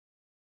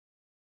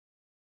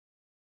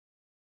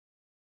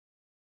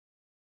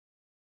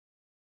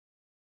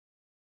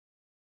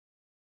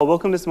Well,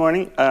 welcome this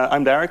morning.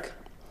 I'm Derick.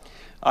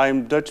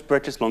 I'm Dutch,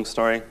 British, long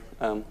story.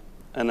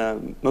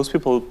 Most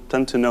people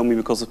tend to know me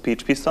because of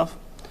PHP stuff.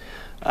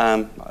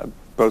 I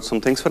wrote some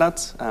things for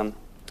that.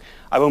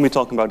 I won't be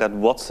talking about that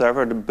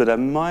whatsoever, but there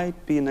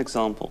might be an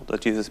example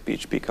that uses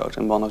PHP code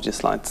in one of the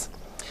slides.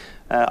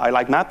 I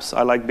like maps,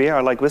 I like beer,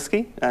 I like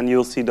whiskey, and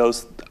you'll see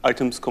those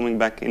items coming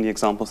back in the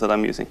examples that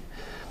I'm using.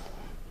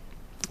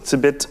 It's a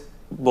bit,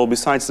 well,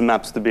 besides the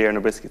maps, the beer, and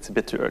the whiskey, it's a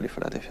bit too early for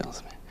that, if you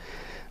ask me.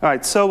 All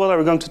right, so what are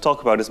we going to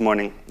talk about this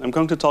morning? I'm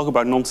going to talk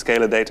about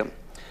non-scalar data.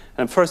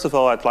 And first of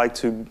all, I'd like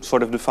to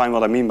sort of define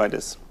what I mean by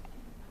this.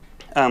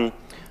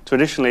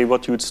 Traditionally,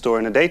 what you would store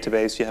in a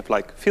database, you have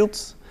like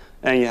fields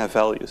and you have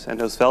values. And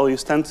those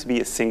values tend to be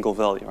a single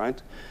value,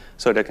 right?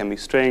 So there can be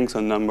strings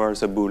or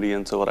numbers or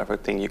booleans or whatever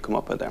thing you come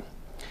up with there.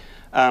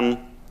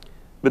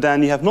 But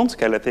then you have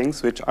non-scalar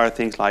things, which are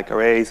things like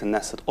arrays and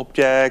nested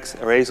objects,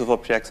 arrays of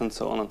objects, and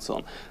so on and so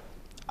on.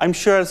 I'm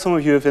sure some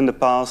of you have in the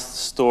past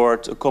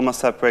stored a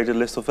comma-separated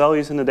list of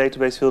values in the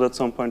database field at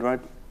some point, right?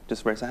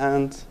 Just raise a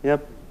hand.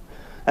 Yep.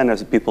 And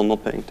there's people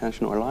not paying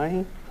attention or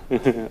lying.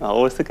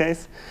 Always the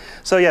case.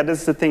 So yeah, this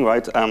is the thing,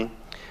 right? The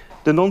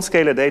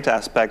non-scalar data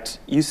aspect,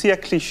 you see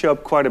actually show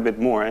up quite a bit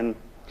more. And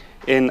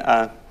in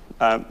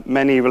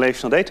many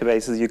relational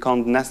databases,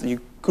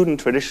 you couldn't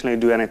traditionally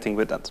do anything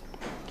with that.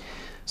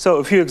 So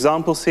a few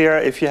examples here.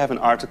 If you have an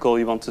article,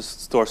 you want to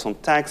store some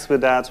tags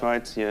with that,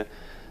 right? You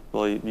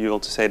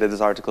want to say that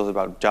this article is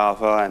about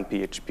Java and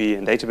PHP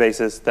and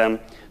databases. Then,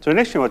 so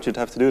initially what you'd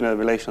have to do in a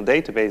relational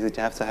database is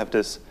you have to have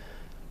this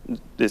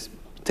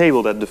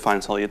table that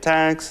defines all your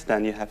tags.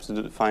 Then you have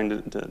to define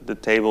the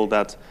table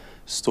that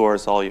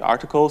stores all your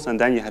articles. And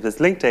then you have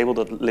this link table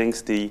that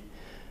links the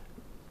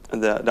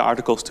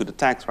articles to the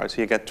tags, right?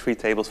 So you get 3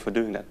 tables for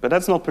doing that. But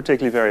that's not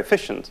particularly very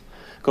efficient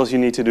because you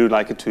need to do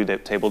like a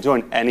 2-table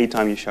join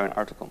anytime you show an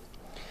article.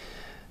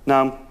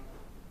 Now,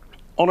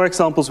 other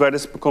examples where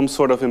this becomes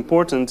sort of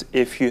important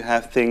if you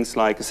have things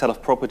like a set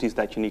of properties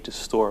that you need to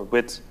store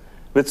with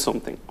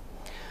something.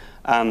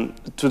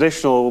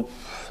 Traditional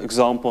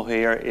example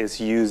here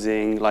is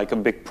using like a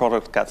big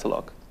product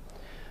catalog.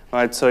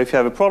 Right? So if you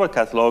have a product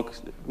catalog,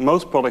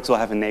 most products will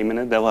have a name in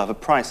it, they will have a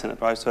price in it,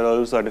 right? So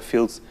those are the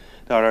fields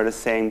that are the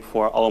same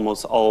for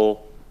almost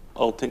all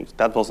things.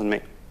 That wasn't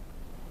me.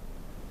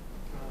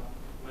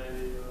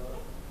 Maybe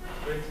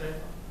string data?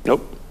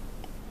 Nope.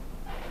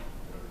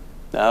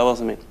 That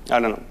wasn't me. I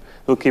don't know.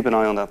 We'll keep an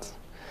eye on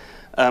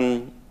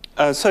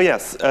that. So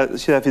yes,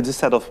 you have this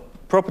set of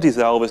properties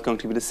that are always going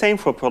to be the same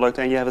for a product,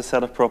 and you have a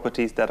set of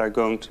properties that are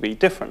going to be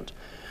different.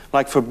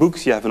 Like for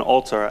books, you have an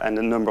author and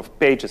a number of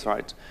pages,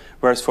 right?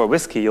 Whereas for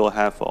whiskey, you'll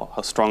have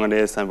how strong it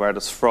is and where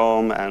it's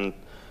from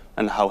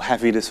and how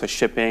heavy it is for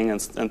shipping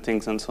and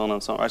things and so on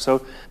and so on. Right?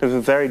 So there's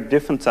a very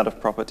different set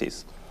of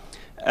properties.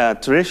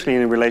 Traditionally,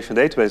 in a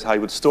relational database, how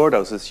you would store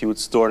those is you would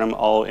store them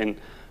all in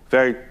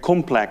very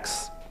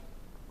complex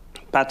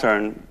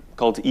pattern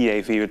called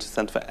EAV, which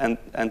stands for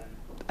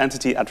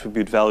Entity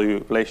Attribute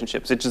Value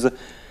Relationships. It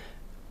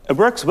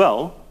works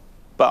well,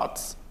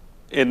 but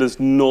it is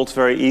not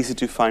very easy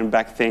to find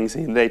back things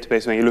in the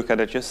database when you look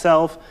at it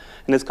yourself.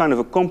 And it's kind of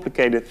a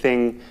complicated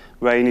thing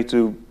where you need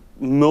to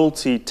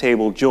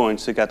multi-table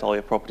joins to get all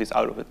your properties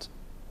out of it.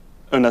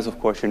 Unless, of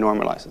course, you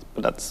normalize it.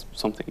 But that's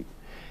something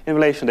in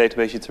relational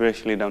database you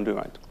traditionally don't do,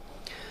 right?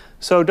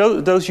 So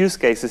those use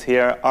cases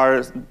here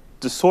are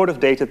the sort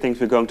of data things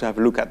we're going to have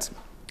a look at.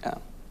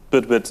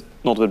 But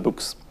not with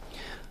books.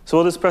 So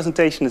what this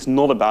presentation is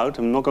not about,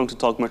 I'm not going to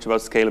talk much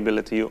about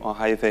scalability or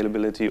high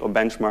availability or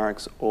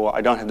benchmarks, or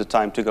I don't have the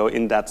time to go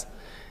in that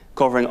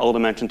covering all the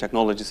mentioned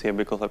technologies here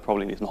because I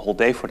probably need a whole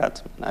day for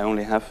that. I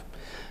only have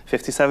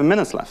 57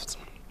 minutes left.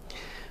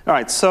 All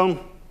right, so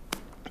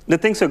the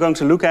things we're going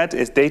to look at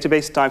is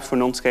database types for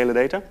non-scalar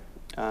data.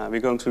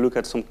 We're going to look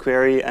at some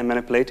query and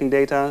manipulating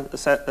data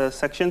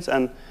sections,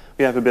 and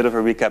we have a bit of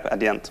a recap at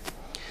the end.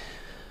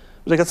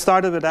 To get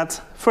started with that,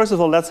 first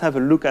of all, let's have a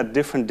look at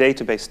different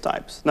database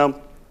types.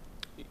 Now,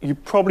 you're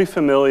probably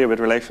familiar with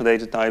relational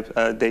data type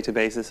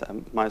databases,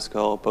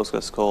 MySQL,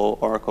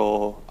 PostGreSQL,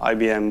 Oracle,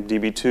 IBM,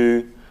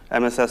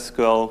 DB2, MS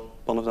SQL,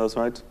 one of those,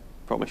 right?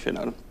 Probably should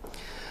know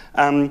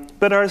them.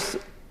 But there's,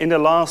 in the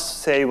last,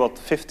 say,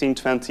 15,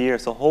 20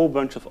 years, a whole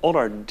bunch of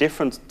other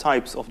different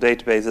types of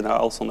databases that are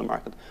also on the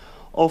market.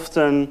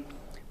 Often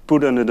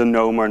put under the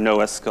NOM or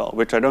noSQL,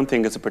 which I don't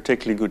think is a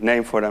particularly good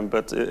name for them,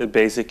 but it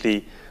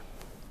basically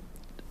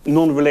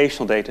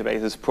non-relational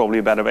database is probably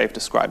a better way of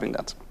describing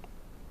that.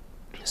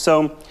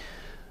 So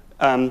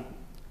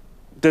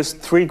there's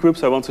 3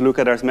 groups I want to look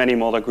at. There's many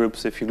more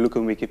groups. If you look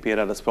on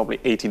Wikipedia, there's probably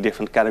 80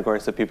 different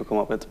categories that people come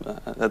up with.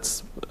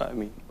 That's, I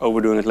mean,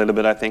 overdoing it a little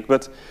bit, I think.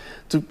 But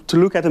to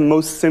look at the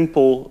most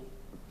simple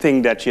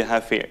thing that you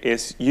have here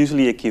is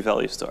usually a key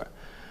value store.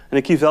 And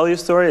a key value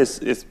store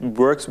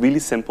works really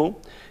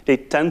simple. They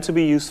tend to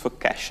be used for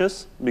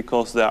caches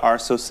because they are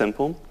so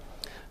simple.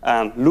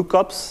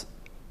 Lookups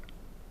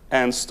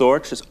and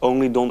storage is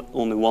only done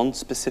on one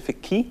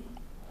specific key.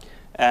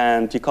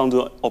 And you can't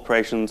do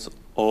operations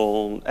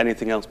on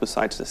anything else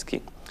besides this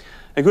key.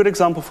 A good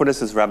example for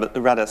this is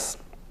Redis.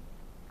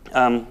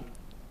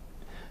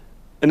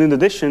 And in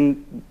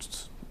addition,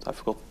 I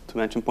forgot to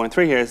mention point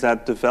 3 here, is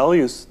that the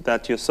values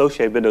that you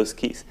associate with those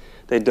keys,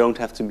 they don't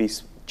have to be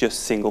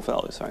just single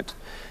values, right?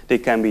 They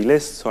can be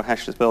lists or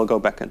hashes, but I'll go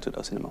back into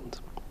those in a moment.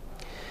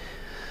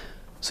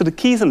 So the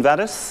keys in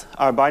Redis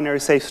are binary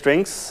safe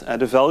strings.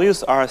 The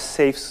values are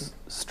safe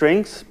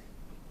strings,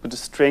 but the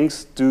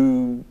strings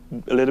do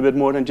a little bit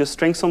more than just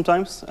strings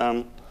sometimes.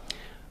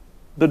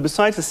 But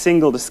besides the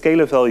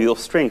scalar value of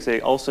strings,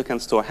 they also can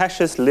store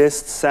hashes,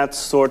 lists, sets,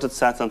 sorted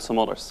sets, and some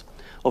others,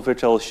 of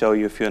which I'll show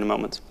you a few in a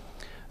moment.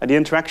 The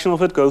interaction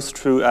of it goes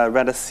through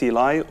Redis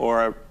CLI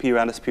or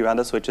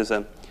pRedis, which is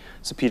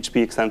it's a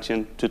PHP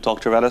extension to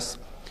talk to Redis.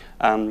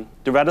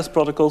 The Redis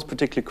protocol is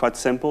particularly quite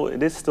simple.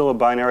 It is still a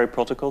binary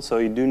protocol, so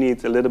you do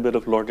need a little bit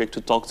of logic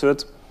to talk to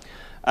it.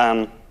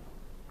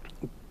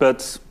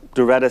 But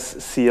the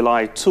Redis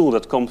CLI tool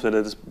that comes with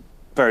it is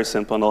very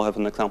simple, and I'll have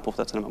an example of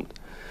that in a moment.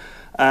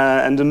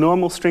 And the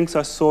normal strings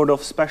are sort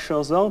of special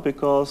as well,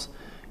 because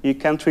you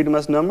can treat them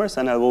as numbers,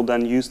 and I will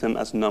then use them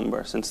as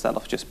numbers instead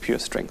of just pure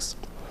strings.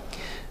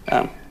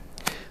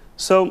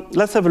 So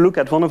let's have a look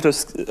at one of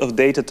those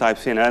data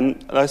types here.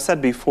 And as I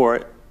said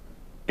before,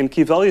 in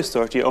key value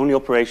storage, the only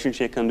operations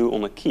you can do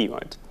on a key,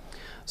 right?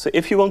 So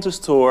if you want to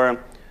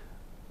store,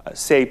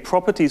 say,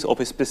 properties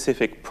of a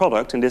specific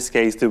product, in this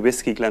case, the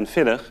whiskey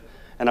Glenfiddich,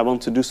 and I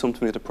want to do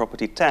something with the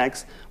property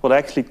tags, what I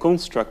actually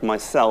construct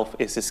myself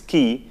is this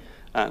key.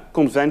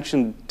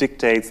 Convention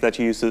dictates that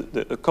you use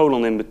a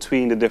colon in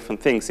between the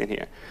different things in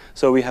here.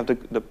 So we have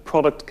the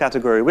product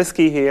category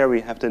whiskey here,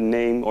 we have the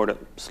name or the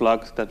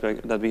slug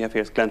that we have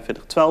here is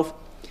Glenfiddich 12,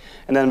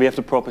 and then we have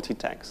the property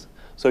tags.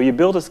 So you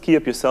build this key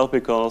up yourself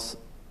because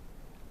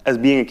as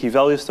being a key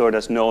value store,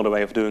 there's no other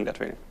way of doing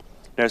that really.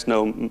 There's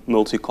no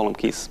multi-column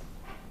keys.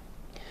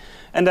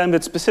 And then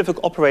with specific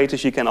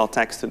operators, you can add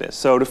tags to this.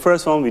 So the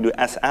first one we do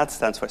sadd,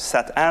 stands for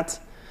set add.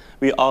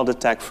 We add the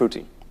tag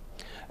fruity.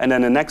 And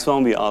then the next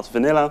one, we add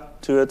vanilla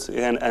to it,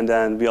 and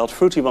then we add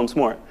fruity once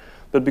more.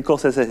 But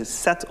because there's a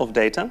set of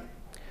data,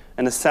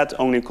 and the set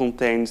only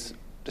contains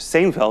the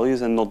same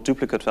values and not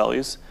duplicate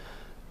values,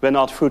 when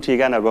I add fruity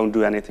again, I won't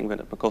do anything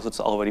with it, because it's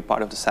already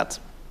part of the set.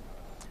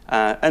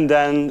 And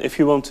then if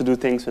you want to do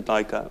things with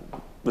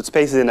with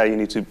spaces in there, you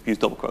need to use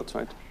double quotes,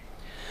 right?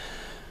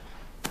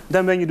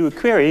 Then when you do a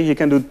query, you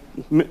can do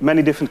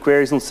many different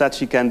queries on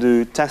sets. You can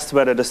do test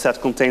whether the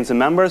set contains a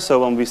member.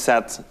 So when we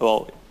set,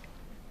 well,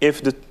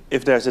 if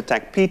there's a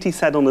tag PT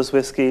set on this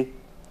whiskey,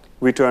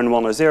 return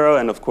 1 or 0.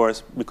 And of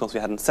course, because we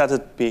hadn't set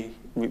it,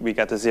 we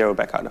get a 0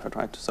 back out of it,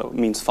 right? So it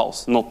means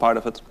false, not part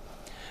of it.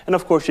 And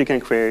of course, you can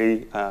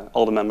query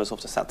all the members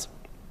of the set.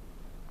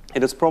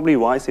 It is probably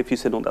wise if you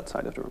sit on that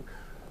side of the room.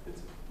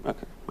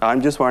 Okay,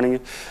 I'm just warning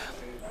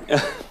you.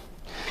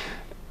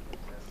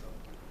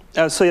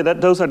 So yeah,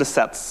 those are the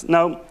sets.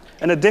 Now,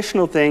 an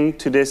additional thing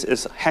to this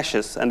is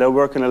hashes, and they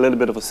work in a little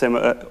bit of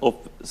a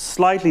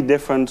slightly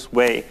different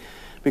way,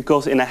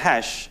 because in a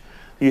hash,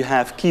 you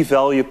have key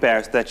value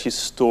pairs that you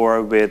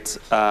store with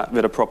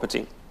a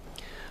property.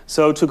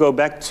 So to go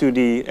back to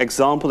the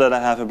example that I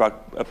have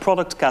about a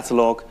product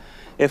catalog,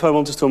 if I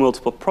want to store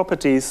multiple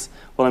properties,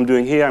 what I'm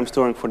doing here, I'm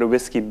storing for the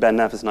whiskey Ben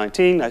Nevis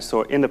 19. I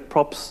store in the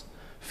props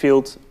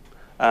field,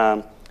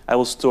 I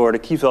will store the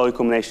key value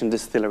combination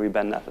distillery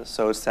Ben Nevis.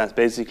 So it says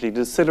basically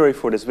the distillery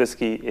for this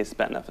whiskey is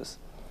Ben Nevis.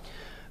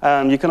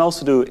 You can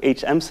also do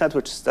HM set,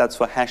 which stands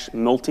for hash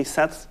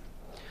multi-set.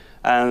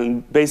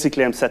 And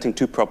basically, I'm setting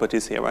 2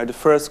 properties here, right? The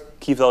first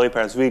key value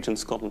pair is region,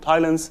 Scotland,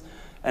 Highlands,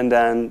 and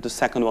then the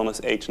second one is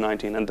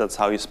H19, and that's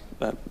how you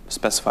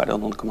specify that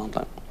on the command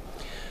line.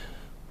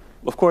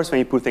 Of course, when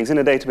you put things in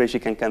a database, you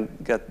can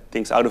get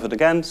things out of it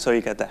again, so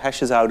you get the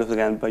hashes out of it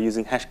again by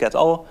using hash get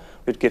all,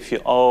 which gives you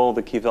all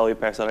the key value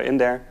pairs that are in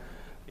there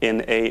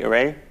in a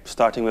array,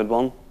 starting with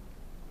 1. I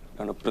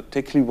don't know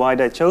particularly why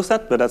they chose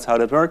that, but that's how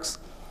that works.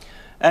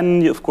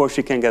 And of course,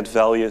 you can get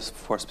values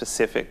for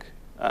specific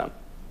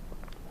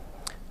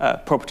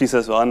properties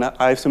as well. And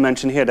I have to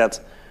mention here that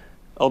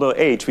although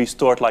age, we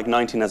stored like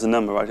 19 as a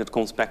number, right? It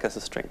comes back as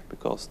a string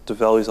because the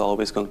value is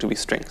always going to be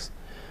strings,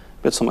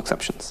 with some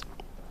exceptions.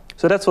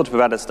 So that's what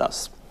Redis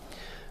does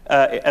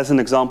as an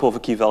example of a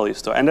key value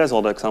store. And there's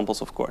other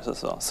examples, of course,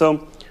 as well.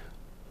 So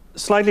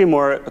slightly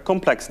more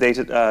complex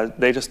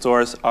data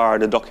stores are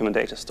the document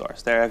data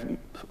stores. They have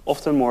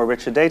often more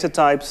richer data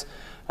types.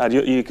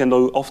 You can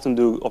often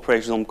do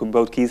operations on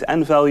both keys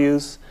and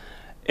values.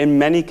 In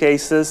many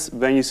cases,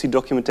 when you see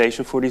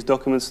documentation for these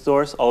document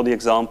stores, all the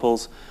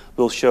examples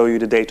will show you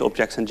the data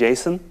objects in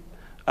JSON.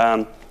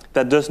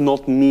 That does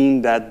not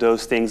mean that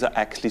those things are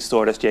actually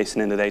stored as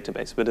JSON in the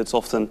database, but it's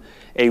often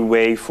a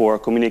way for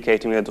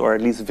communicating with it, or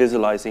at least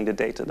visualizing the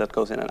data that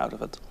goes in and out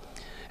of it.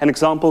 And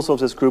examples of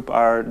this group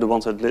are the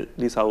ones that at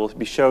least I will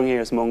be showing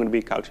here is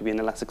MongoDB, CouchDB, and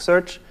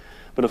Elasticsearch.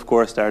 But of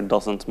course, there are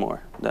dozens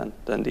more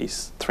than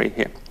these 3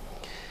 here.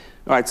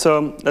 All right,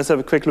 so let's have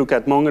a quick look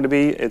at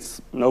MongoDB.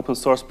 It's an open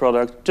source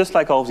product, just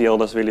like all of the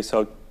others, really,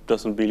 so it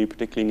doesn't really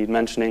particularly need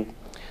mentioning.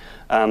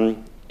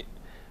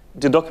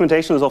 The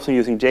documentation is often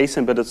using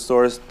JSON, but it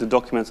stores the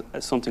documents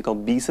as something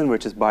called BSON,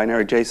 which is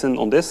binary JSON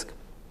on disk.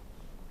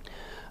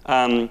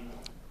 The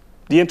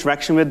The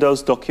interaction with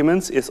those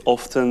documents is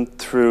often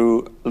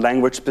through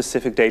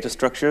language-specific data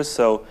structures.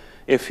 So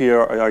if you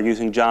are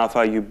using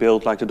Java, you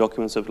build like the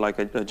documents of like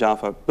a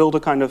Java builder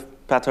kind of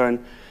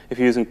pattern. If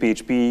you're using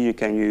PHP, you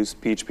can use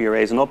PHP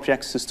arrays and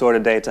objects to store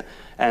the data,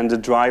 and the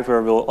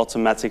driver will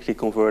automatically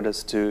convert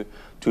us to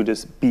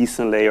this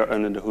BSON layer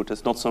under the hood.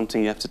 It's not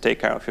something you have to take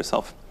care of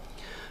yourself.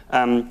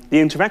 The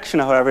interaction,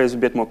 however, is a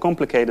bit more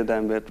complicated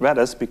than with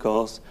Redis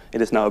because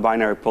it is now a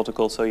binary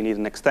protocol, so you need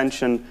an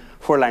extension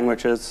for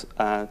languages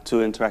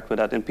to interact with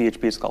that. In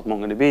PHP, it's called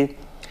MongoDB,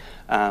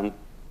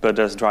 but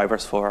there's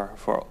drivers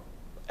for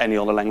any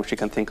other language you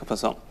can think of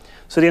as well.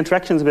 So the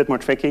interaction is a bit more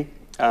tricky,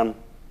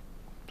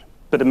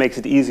 but it makes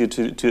it easier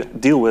to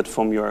deal with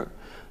from your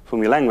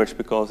language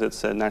because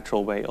it's a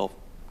natural way of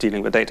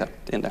dealing with data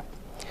in there.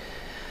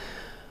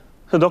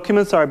 So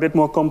documents are a bit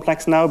more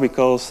complex now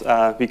because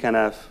we can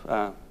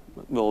have,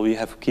 we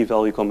have key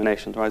value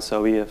combinations, right?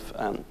 So we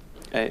have,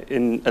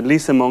 at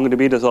least in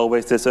MongoDB, there's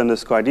always this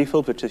underscore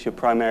default, which is your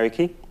primary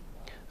key.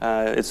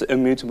 It's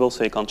immutable,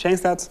 so you can't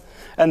change that.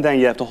 And then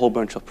you have the whole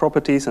bunch of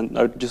properties, and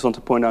I just want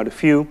to point out a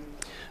few.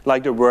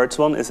 Like the words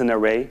one is an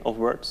array of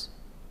words.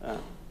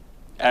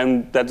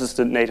 And that is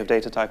the native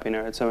data type in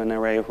there. It's an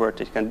array of words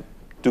that you can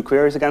do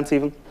queries against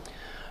even.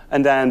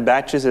 And then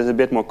batches is a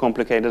bit more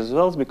complicated as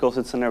well because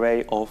it's an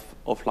array of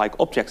like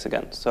objects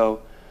again.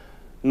 So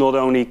not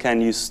only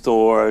can you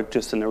store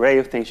just an array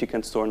of things, you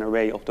can store an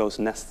array of those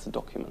nested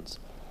documents.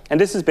 And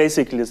this is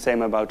basically the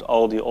same about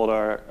all the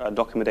other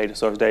document data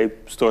stores. They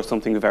store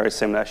something very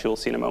similar, as you'll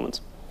see in a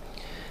moment.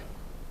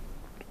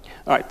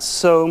 All right,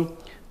 so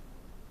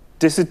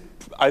this is,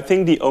 I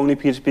think, the only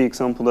PHP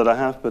example that I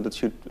have, but it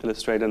should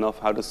illustrate enough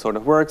how this sort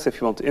of works.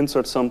 If you want to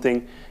insert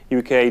something,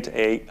 you create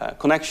a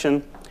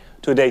connection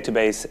to a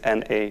database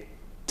and a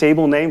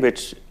table name,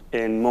 which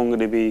in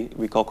MongoDB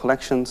we call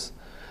collections.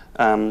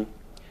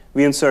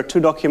 We insert two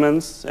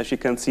documents. As you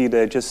can see,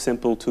 they're just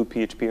simple two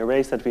PHP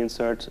arrays that we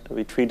insert.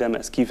 We treat them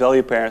as key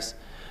value pairs.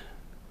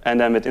 And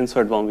then with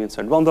insert one, we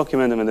insert one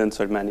document, and with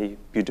insert many,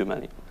 you do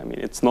many. I mean,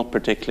 it's not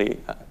particularly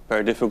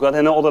very difficult.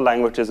 In all the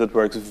languages, it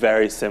works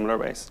very similar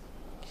ways.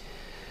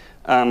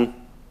 Having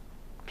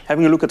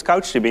a look at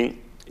CouchDB,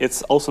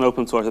 it's also an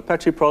open source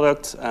Apache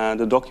product.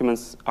 The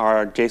documents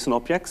are JSON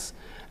objects,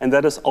 and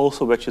that is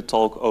also what you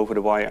talk over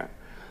the wire.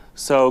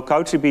 So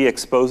CouchDB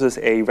exposes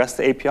a REST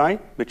API,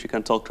 which you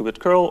can talk to with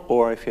curl,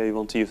 or if you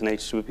want to use an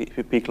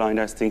HTTP client,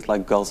 there's things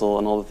like Guzzle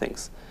and all the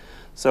things.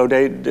 So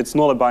it's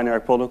not a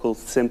binary protocol,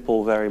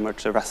 simple, very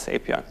much a REST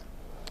API,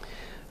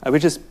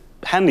 which is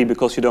handy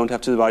because you don't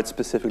have to write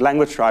specific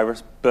language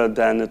drivers, but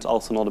then it's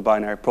also not a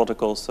binary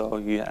protocol, so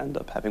you end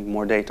up having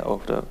more data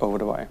over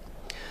the wire.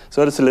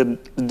 So that's a little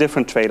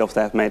different trade-off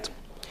they have made.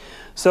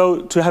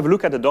 So to have a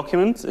look at the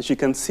document, as you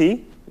can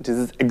see, it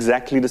is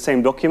exactly the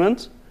same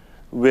document,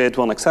 with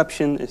one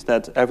exception, is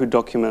that every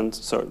document,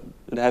 so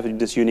they have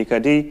this unique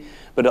ID,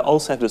 but they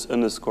also have this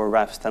underscore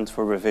ref, stands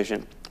for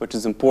revision, which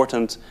is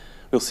important.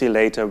 We'll see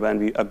later when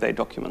we update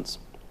documents.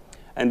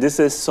 And this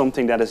is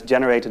something that is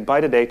generated by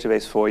the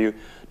database for you.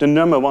 The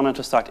number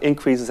 100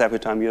 increases every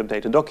time you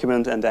update a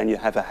document, and then you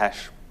have a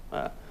hash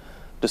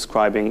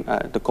describing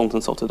the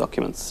contents of the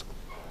documents.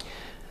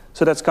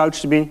 So that's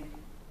CouchDB.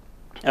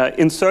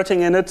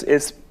 Inserting in it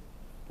is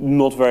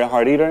not very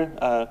hard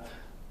either.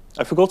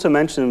 I forgot to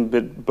mention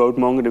with both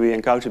MongoDB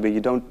and CouchDB, you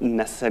don't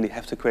necessarily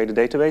have to create a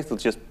database. It'll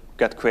just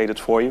get created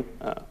for you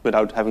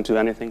without having to do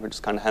anything, which is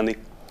kind of handy.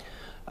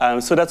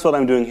 So that's what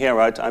I'm doing here,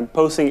 right? I'm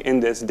posting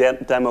in this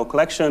demo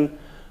collection.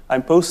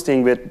 I'm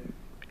posting with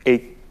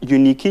a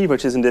unique key,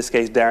 which is in this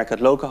case Derick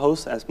at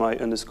localhost as my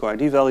underscore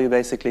ID value,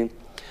 basically. I'm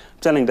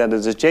telling that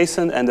it's a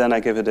JSON, and then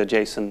I give it a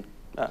JSON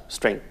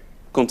string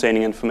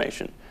containing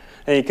information.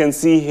 And you can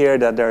see here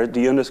that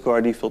the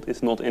underscore default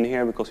is not in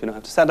here because you don't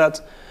have to set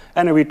that.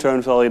 And a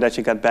return value that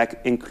you get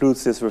back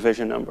includes this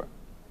revision number,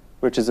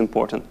 which is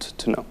important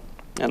to know.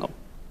 And I'll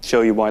show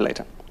you why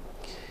later.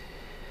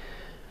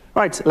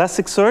 Right,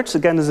 Elasticsearch,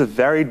 again, is a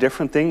very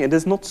different thing. It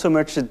is not so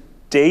much a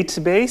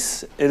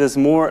database. It is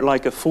more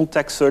like a full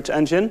text search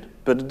engine,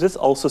 but it is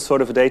also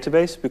sort of a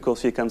database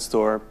because you can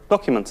store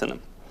documents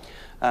in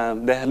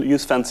them. They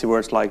use fancy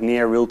words like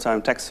near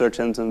real-time text search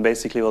engine.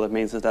 Basically what it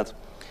means is that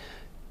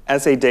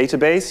as a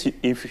database,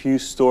 if you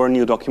store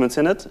new documents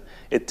in it,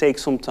 it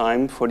takes some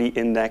time for the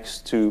index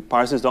to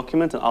parse this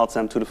document and add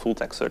them to the full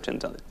text search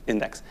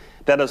index.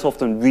 That is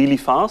often really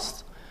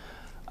fast,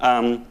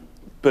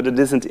 but it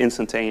isn't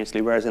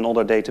instantaneously, whereas in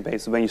other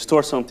databases, when you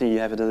store something, you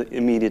have it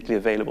immediately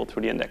available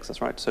through the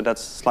indexes, right? So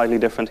that's slightly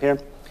different here.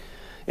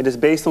 It is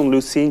based on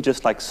Lucene,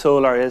 just like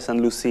Solar is, and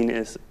Lucene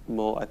is,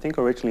 well, I think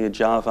originally a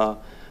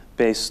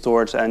Java-based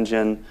storage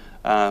engine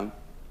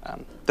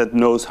that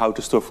knows how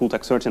to store full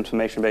text search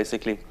information,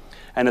 basically.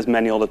 And there's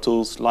many other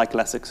tools like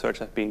Elasticsearch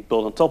have been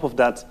built on top of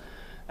that.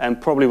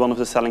 And probably one of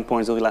the selling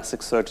points of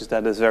Elasticsearch is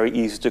that it's very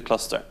easy to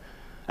cluster.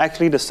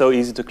 Actually, they're so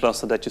easy to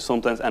cluster that you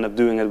sometimes end up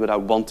doing it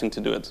without wanting to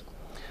do it.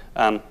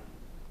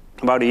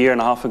 About a year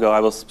and a half ago,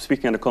 I was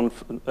speaking at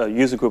a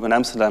user group in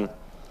Amsterdam,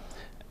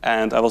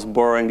 and I was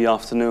borrowing the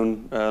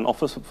afternoon an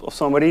office of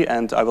somebody,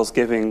 and I was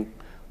giving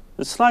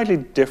a slightly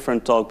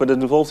different talk, but it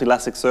involves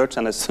Elasticsearch,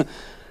 and it's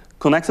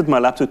connected my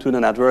laptop to the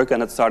network,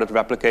 and it started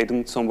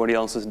replicating somebody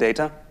else's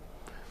data,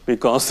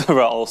 because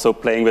we're also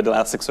playing with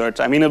Elasticsearch.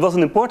 I mean, it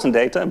wasn't important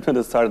data, but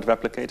it started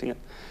replicating it.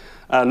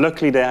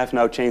 Luckily, they have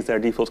now changed their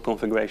default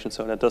configuration,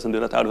 so that doesn't do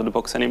that out of the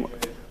box anymore.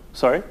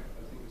 Sorry?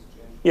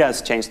 Yeah,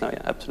 it's changed now,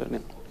 yeah, absolutely.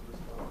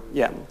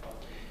 Yeah,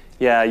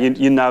 yeah.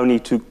 You now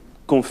need to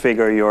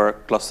configure your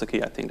cluster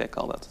key, I think they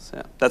call that. So,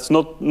 yeah. That's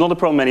not a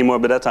problem anymore,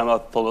 but that time I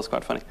thought it was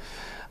quite funny.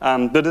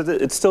 But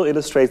it still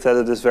illustrates that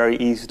it is very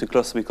easy to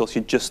cluster because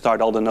you just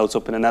start all the nodes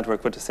up in a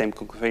network with the same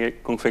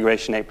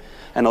configuration name,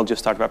 and they'll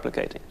just start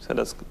replicating. So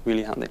that's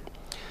really handy.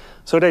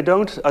 So they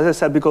don't, as I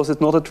said, because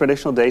it's not a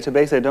traditional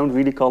database, they don't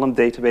really call them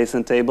database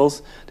and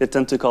tables. They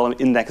tend to call them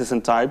indexes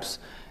and types.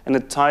 And a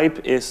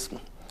type is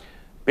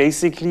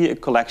basically a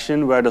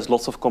collection where there's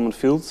lots of common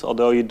fields,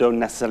 although you don't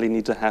necessarily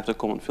need to have the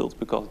common fields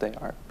because they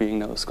are being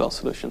noSQL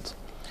solutions.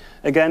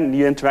 Again,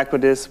 you interact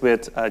with this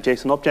with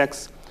JSON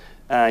objects.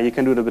 You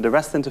can do it with the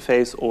REST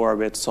interface or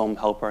with some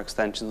helper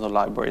extensions or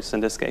libraries.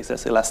 In this case,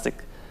 there's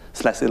Elasticsearch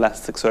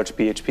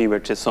PHP,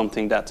 which is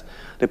something that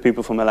the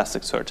people from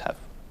Elasticsearch have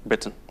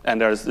written.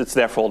 And it's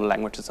there for all the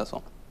languages as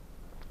well.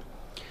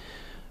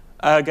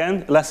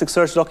 Again,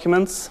 Elasticsearch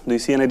documents. Do you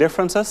see any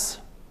differences?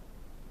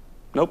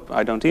 Nope,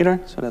 I don't either,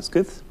 so that's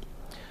good.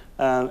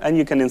 And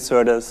you can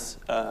insert us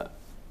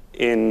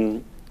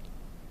again,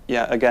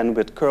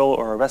 with curl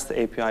or a REST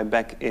API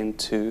back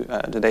into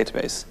the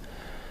database.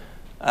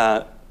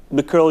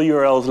 The curl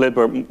URL is a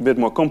little bit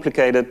more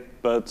complicated,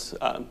 but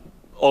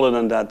other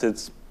than that,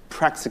 it's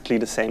practically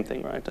the same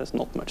thing, right? There's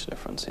not much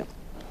difference here.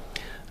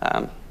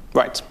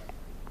 Right.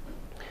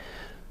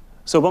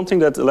 So one thing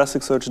that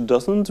Elasticsearch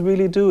doesn't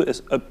really do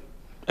is,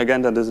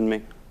 again, that isn't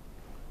me.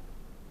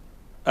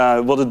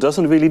 What it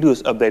doesn't really do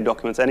is update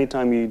documents.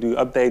 Anytime you do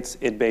updates,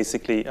 it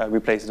basically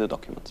replaces the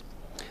document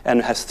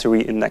and has to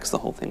re-index the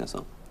whole thing as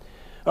well.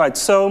 All right,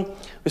 so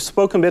we've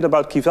spoken a bit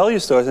about key value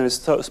stores and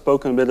we've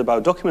spoken a bit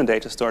about document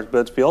data stores,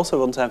 but we also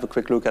want to have a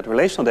quick look at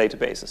relational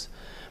databases.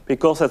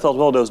 Because I thought,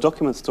 well, those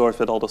document stores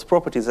with all those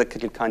properties are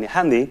kind of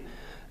handy,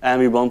 and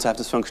we want to have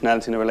this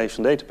functionality in a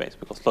relational database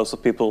because lots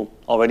of people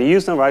already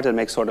use them, right? It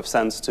makes sort of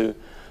sense to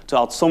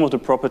add some of the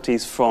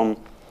properties from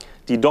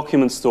the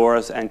document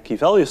stores and key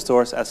value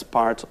stores as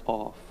part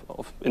of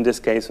in this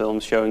case, what I'm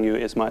showing you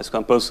is MySQL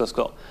and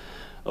PostGreSQL.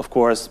 Of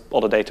course,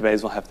 other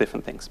databases will have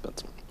different things,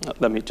 but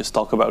let me just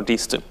talk about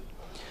these two.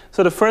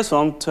 So the first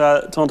one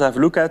to want to have a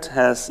look at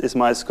is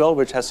MySQL,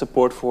 which has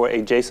support for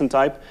a JSON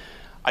type.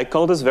 I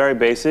call this very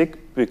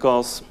basic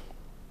because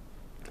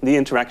the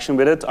interaction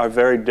with it are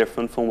very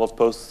different from what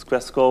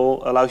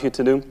PostGreSQL allows you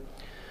to do.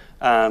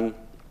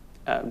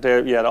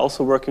 They're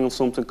also working on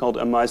something called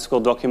a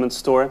MySQL document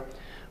store,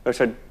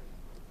 which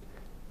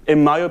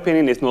in my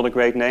opinion is not a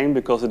great name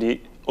because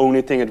the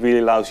only thing it really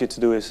allows you to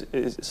do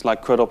is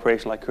like CRUD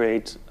operation, like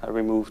create,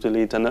 remove,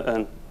 delete,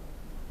 and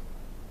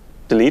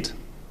delete?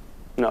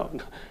 No,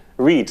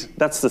 read.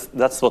 That's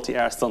what the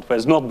R stands for.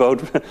 It's not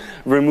both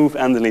remove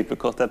and delete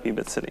because that'd be a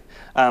bit silly.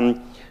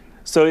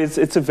 So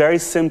it's a very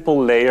simple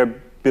layer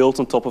built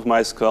on top of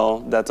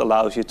MySQL that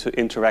allows you to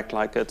interact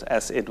like it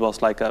as it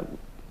was like a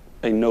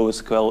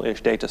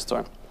noSQL-ish data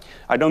store.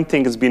 I don't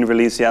think it's been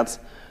released yet.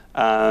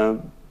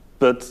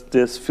 But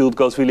this field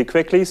goes really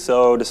quickly,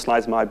 so the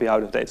slides might be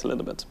out of date a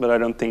little bit. But I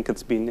don't think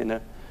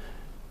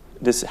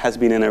this has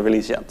been in a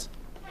release yet.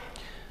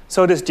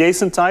 So this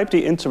JSON type,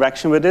 the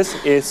interaction with this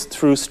is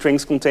through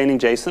strings containing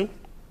JSON,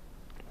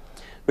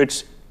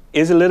 which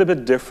is a little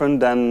bit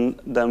different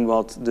than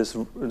what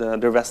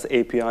the REST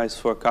APIs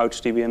for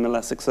CouchDB and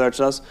Elasticsearch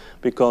does,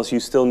 because you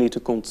still need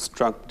to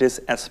construct this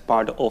as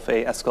part of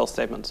a SQL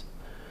statement.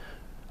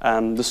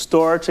 The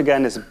storage,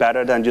 again, is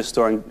better than just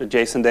storing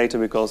JSON data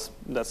because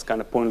that's kind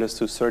of pointless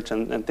to search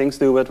and things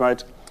do with,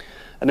 right?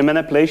 And the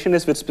manipulation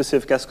is with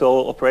specific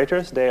SQL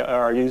operators. They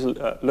are usually,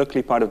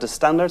 luckily part of the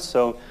standards,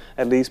 so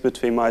at least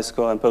between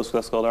MySQL and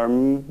PostgreSQL are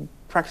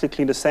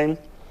practically the same.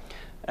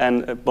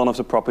 And one of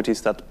the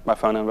properties that I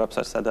found on the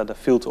website said that the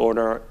field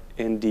order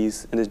in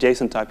this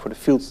JSON type for the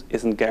fields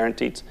isn't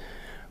guaranteed,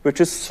 which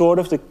is sort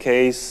of the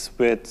case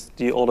with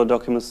the other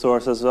document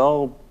stores as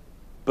well,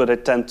 but I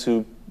tend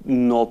to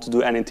not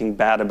do anything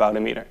bad about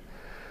them either.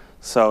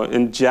 So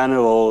in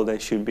general, they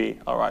should be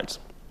all right.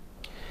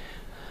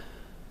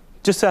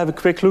 Just to have a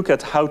quick look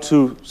at how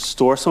to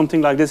store something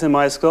like this in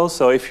MySQL.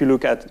 So if you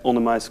look at on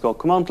the MySQL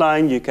command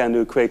line, you can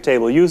do create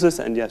table users,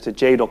 and you have the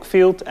JDoc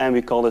field, and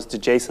we call this the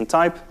JSON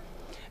type.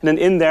 And then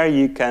in there,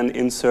 you can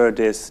insert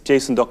this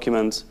JSON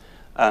document.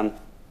 As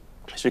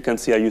you can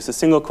see, I use a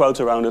single quote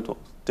around it,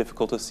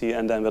 difficult to see,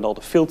 and then with all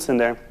the fields in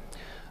there.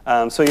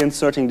 So you're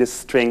inserting this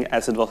string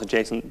as it was a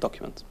JSON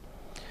document,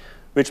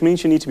 which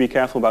means you need to be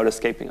careful about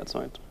escaping it,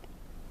 right?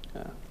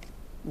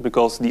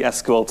 Because the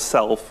SQL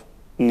itself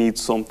needs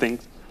something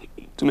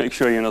to make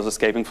sure you're not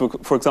escaping.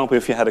 For example,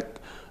 if you had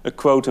a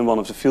quote in one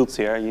of the fields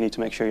here, you need to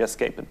make sure you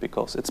escape it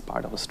because it's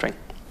part of a string.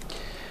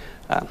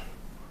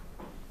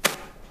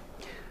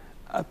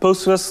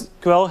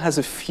 PostgreSQL has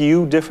a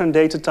few different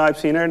data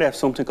types in there. They have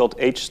something called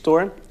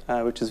hstore,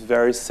 which is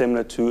very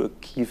similar to a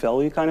key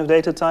value kind of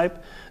data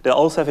type. They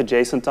also have a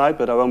JSON type,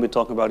 but I won't be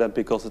talking about that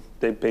because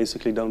they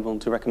basically don't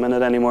want to recommend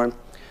it anymore.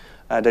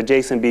 The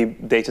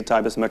JSONB data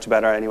type is much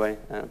better anyway,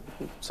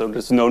 so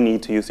there's no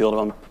need to use the other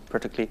one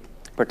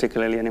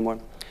particularly anymore.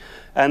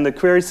 And the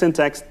query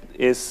syntax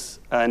is,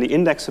 and the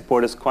index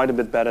support is quite a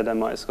bit better than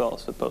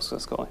MySQL with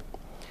PostgreSQL.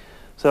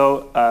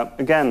 So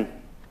again,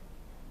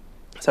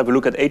 let's have a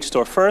look at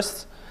hstore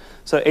first.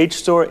 So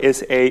hstore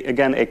is,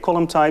 again, a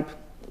column type,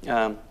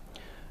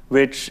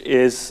 which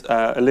is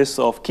a list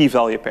of key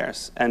value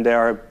pairs, and they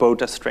are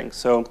both as strings.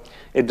 So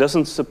it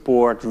doesn't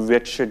support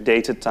richer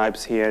data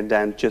types here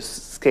than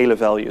just scalar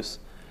values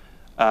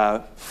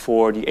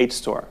for the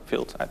hstore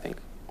field, I think.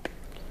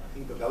 I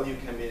think the value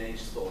can be an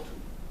hstore too.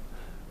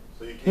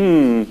 So you can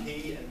use a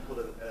key and put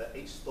a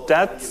hstore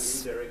value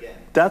in there again.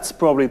 That's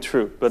probably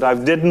true, but I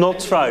did not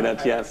try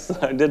that, yes.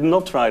 I did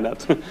not try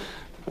that.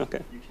 Okay.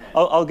 You can.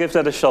 I'll give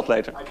that a shot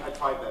later. I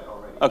tried that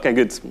already. Okay,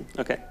 good.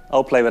 Okay,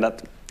 I'll play with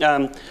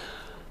that.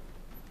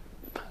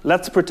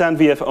 Let's pretend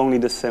we have only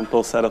this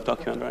simple set of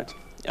document,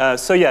 right?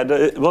 So yeah,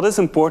 what is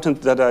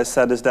important that I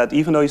said is that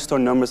even though you store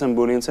numbers and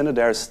booleans in it,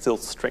 there are still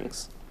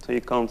strings. So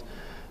you can't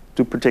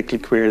do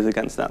particular queries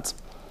against that.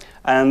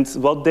 And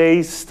what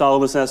they style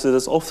this as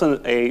is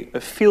often a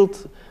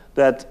field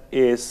that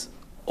is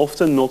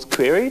often not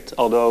queried,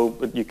 although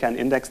you can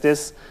index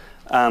this,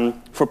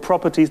 for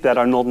properties that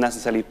are not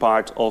necessarily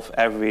part of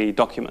every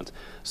document.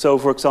 So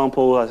for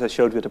example, as I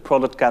showed with the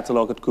product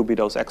catalog, it could be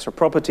those extra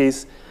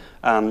properties.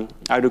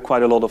 I do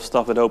quite a lot of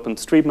stuff with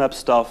OpenStreetMap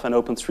stuff, and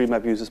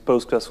OpenStreetMap uses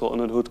PostgreSQL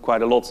under the hood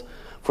quite a lot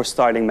for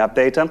starting map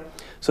data.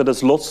 So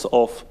there's lots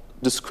of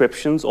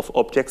descriptions of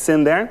objects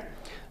in there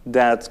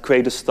that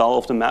create a style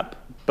of the map,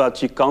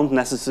 but you can't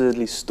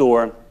necessarily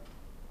store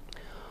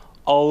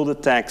all the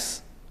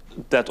tags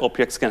that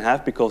objects can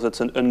have because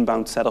it's an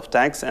unbound set of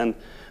tags. And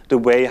the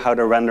way how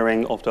the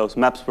rendering of those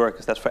maps work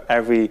is that for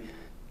every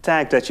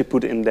tag that you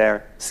put in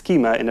their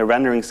schema, in the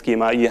rendering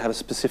schema, you have a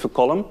specific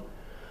column.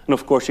 And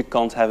of course, you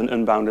can't have an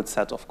unbounded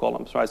set of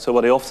columns, right? So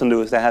what they often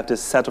do is they have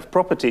this set of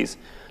properties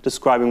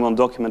describing one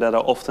document that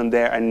are often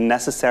there and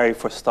necessary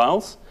for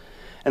styles.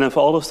 And then for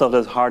all the stuff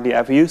that's hardly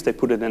ever used, they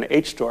put it in an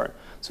hstore.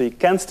 So you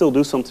can still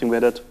do something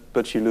with it,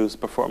 but you lose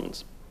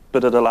performance.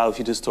 But it allows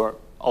you to store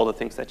all the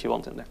things that you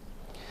want in there.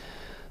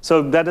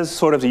 So that is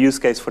sort of the use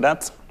case for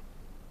that.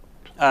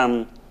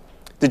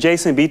 The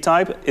JSONB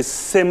type is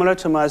similar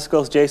to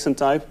MySQL's JSON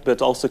type,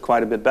 but also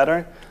quite a bit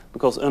better,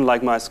 because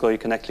unlike MySQL, you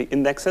can actually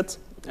index it.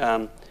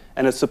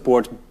 And it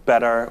supports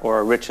better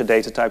or richer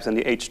data types than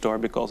the hstore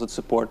because it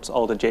supports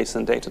all the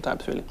JSON data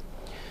types, really.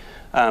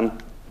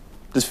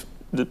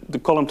 The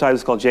column type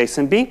is called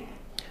JSONB.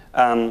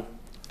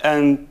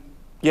 And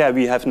yeah,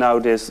 we have now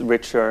this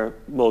richer,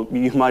 well,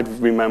 you might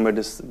remember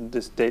this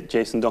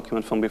JSON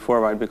document from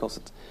before, right? Because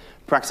it's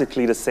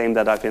practically the same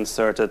that I've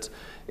inserted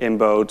in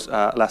both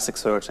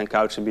Elasticsearch and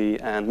CouchDB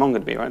and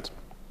MongoDB, right?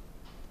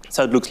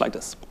 So it looks like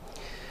this.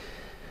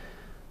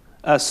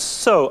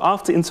 So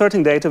after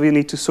inserting data, we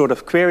need to sort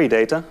of query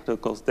data,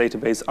 because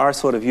databases are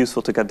sort of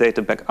useful to get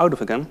data back out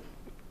of again.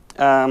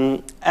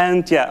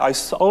 And yeah, I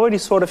already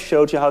sort of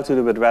showed you how to do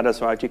it with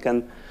Redis, right? You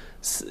can,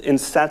 in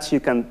sets, you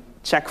can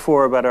check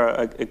for whether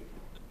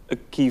a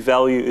key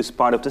value is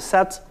part of the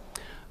set.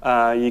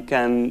 You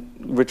can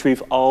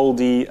retrieve all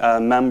the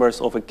members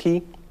of a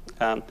key.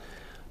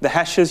 The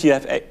hashes, you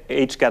have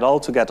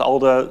hgetAll to get all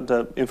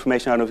the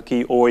information out of a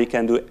key, or you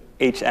can do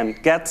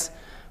hmget,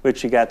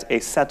 which you get a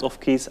set of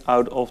keys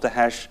out of the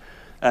hash.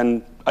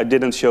 And I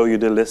didn't show you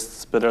the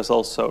lists, but there's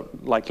also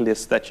like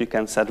lists that you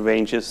can set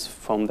ranges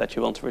from that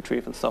you want to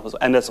retrieve and stuff as well.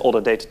 And there's all the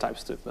data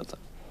types too, but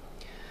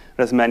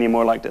there's many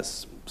more like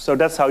this. So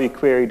that's how you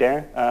query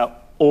there.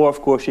 Or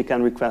of course, you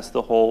can request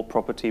the whole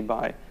property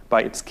by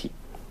its key.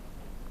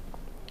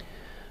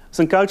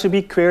 So in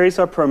CouchDB, queries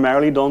are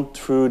primarily done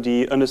through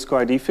the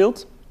 _ID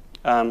field,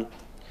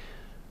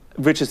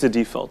 which is the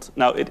default.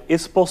 Now, it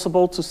is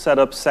possible to set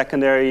up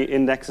secondary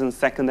indexes and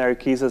secondary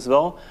keys as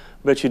well,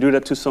 but you do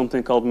that to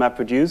something called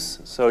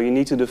MapReduce. So you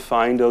need to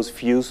define those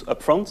views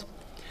up front.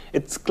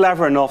 It's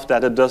clever enough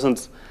that it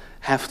doesn't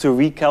have to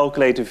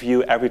recalculate a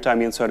view every time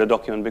you insert a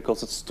document,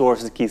 because it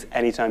stores the keys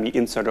anytime you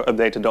insert or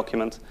update a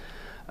document.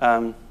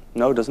 No,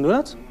 it doesn't do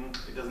that?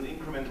 It does an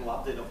incremental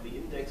update of the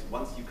index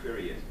once you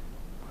query it.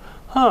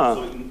 Huh.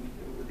 So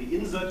the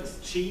insert is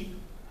cheap.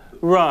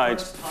 Right,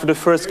 for the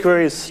first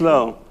query is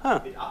slow. Huh.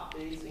 It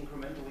updates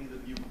incrementally the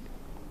view.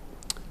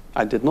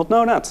 I did not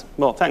know that.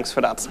 Well, thanks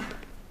for that.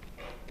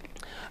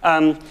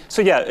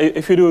 So yeah,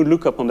 if you do a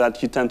lookup on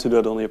that, you tend to do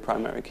it on your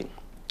primary key.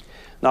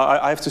 Now,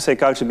 I have to say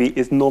CouchDB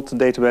is not the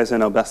database I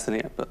know best in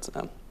here, but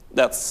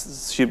that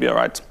should be all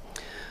right.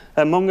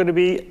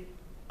 MongoDB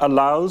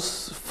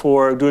allows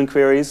for doing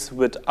queries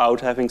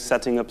without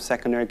setting up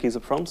secondary keys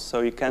up front,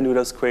 so you can do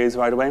those queries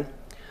right away.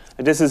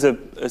 And this is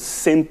a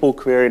simple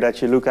query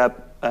that you look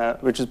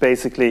at, which is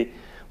basically,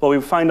 well,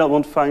 we find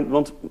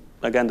out,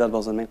 again, that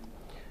wasn't me.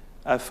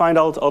 Find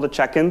out all the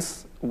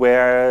check-ins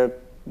where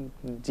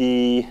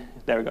the,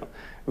 there we go.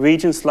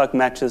 Region slug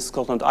matches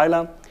Scotland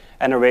Isla,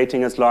 and a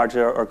rating is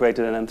larger or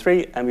greater than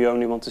M3, and we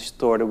only want to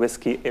store the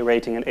whiskey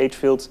rating and age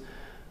fields.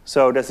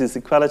 So there's this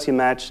equality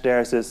match,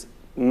 there's this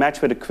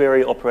match with a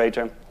query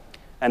operator,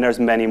 and there's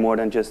many more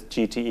than just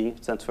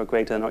GTE, stands for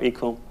greater than or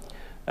equal.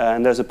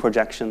 And there's a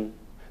projection.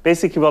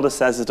 Basically what it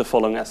says is the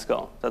following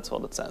SQL. That's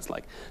what it says.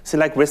 Like,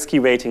 select whiskey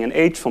rating and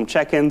age from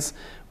check-ins,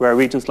 where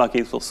region slug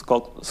equals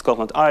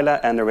Scotland Isla,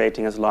 and the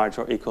rating is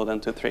larger or equal than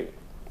to 3.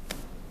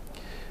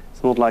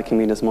 It's not liking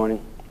me this morning.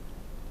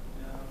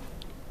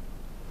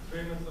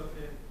 Stream is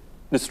okay.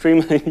 The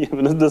stream, yeah,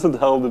 but it doesn't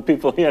help the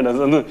people here,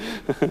 doesn't it?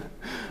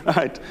 All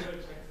right.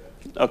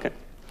 Okay.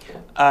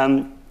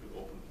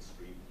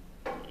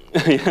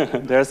 Yeah,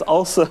 there's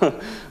also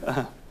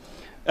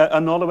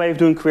another way of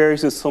doing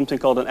queries is something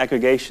called an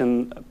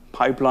aggregation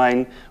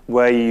pipeline,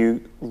 where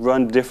you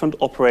run different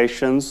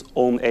operations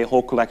on a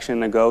whole collection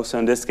in a go. So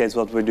in this case,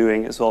 what we're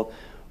doing is, well,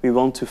 we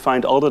want to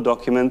find all the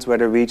documents where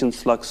the region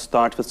slugs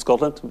start with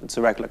Scotland. It's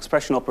a regular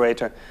expression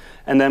operator.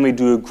 And then we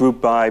do a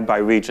group by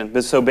region.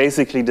 But so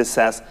basically this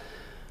says,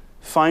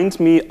 find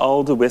me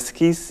all the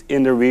whiskies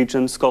in the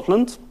region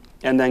Scotland,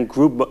 and then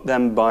group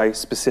them by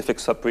specific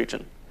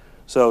subregion.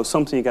 So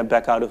something you get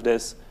back out of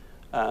this.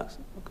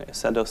 Okay, I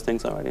said those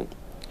things already.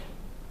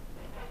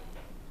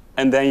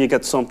 And then you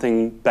get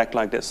something back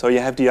like this. So you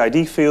have the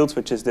ID field,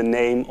 which is the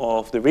name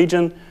of the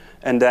region,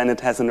 and then it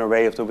has an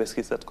array of the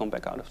whiskies that come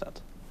back out of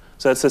that.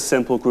 So it's a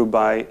simple group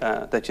by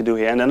that you do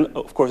here. And then,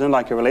 of course,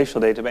 unlike a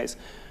relational database,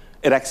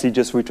 it actually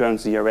just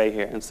returns the array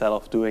here instead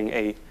of doing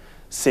a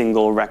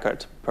single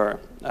record per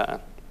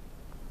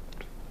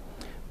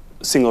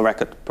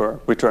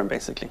return,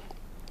 basically.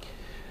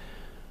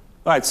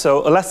 All right,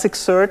 so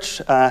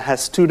Elasticsearch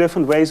has two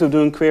different ways of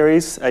doing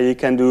queries. You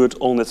can do it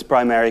on its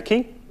primary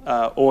key,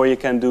 or you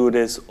can do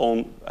this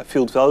on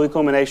field value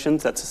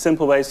combinations. That's a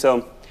simple way.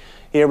 So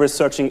here we're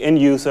searching in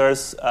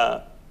users,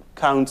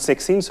 count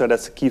 16, so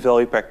that's the key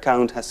value per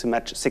count has to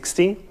match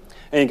 16.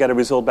 And you get a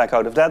result back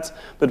out of that.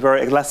 But where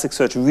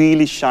Elasticsearch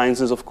really shines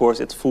is, of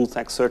course, its full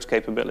text search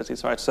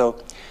capabilities, right?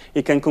 So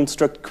you can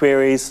construct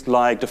queries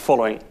like the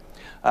following.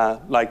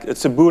 Like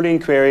it's a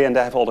Boolean query, and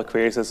they have all the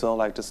queries as well,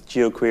 like just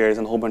geo queries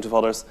and a whole bunch of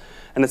others.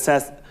 And it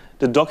says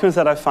the documents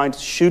that I find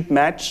should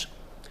match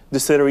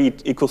distillery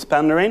equals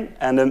Pandering,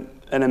 and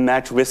a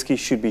match whiskey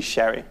should be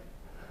sherry.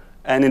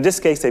 And in this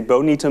case, they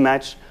both need to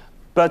match,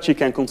 but you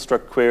can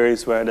construct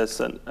queries where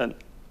there's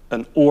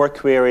an OR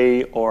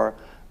query or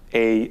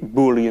a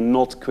Boolean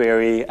not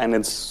query, and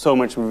it's so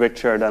much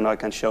richer than I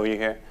can show you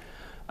here,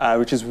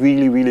 which is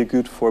really, really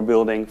good for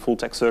building full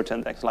text search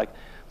index. Like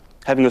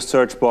having a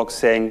search box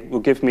saying, well,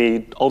 give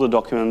me all the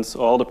documents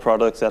or all the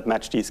products that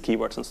match these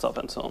keywords and stuff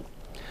and so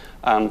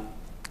on.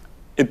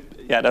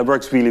 Yeah, that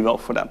works really well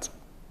for that.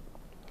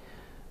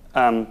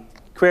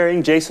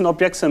 Querying JSON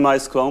objects in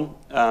MySQL,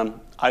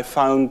 I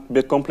found a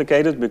bit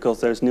complicated because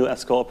there's new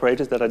SQL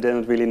operators that I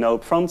didn't really know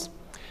up front.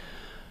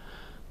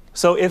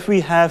 So if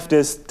we have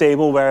this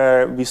table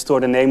where we store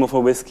the name of a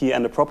whiskey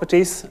and the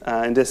properties,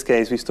 in this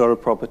case we store the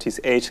properties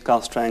age,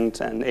 cast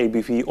strength, and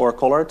ABV or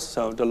colored,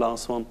 so the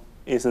last one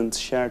isn't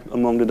shared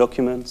among the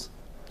documents.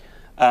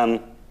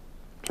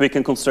 We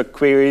can construct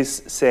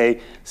queries,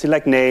 say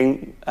select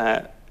name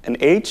and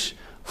age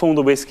from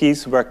the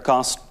whiskies where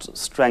cast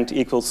strength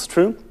equals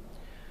true,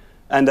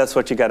 and that's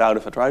what you get out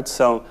of it, right?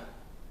 So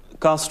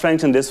cast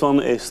strength in this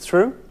one is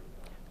true.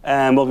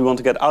 And what we want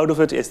to get out of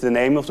it is the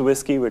name of the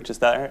whiskey, which is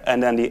there,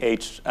 and then the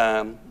age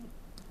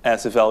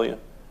as a value.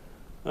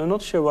 I'm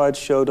not sure why it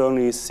showed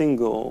only a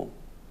single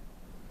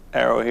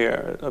arrow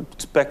here. I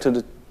expected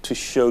it to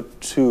show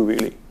two,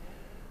 really.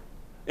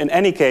 In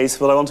any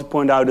case, what I want to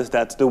point out is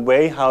that the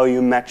way how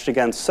you match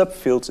against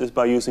subfields is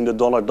by using the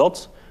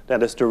 $.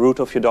 That is the root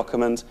of your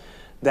document.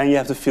 Then you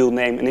have the field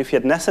name. And if you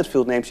had nested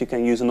field names, you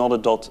can use another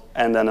dot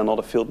and then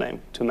another field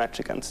name to match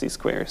against these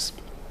queries.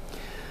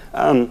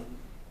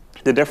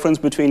 The difference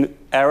between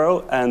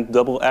arrow and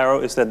double arrow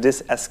is that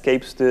this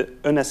unescapes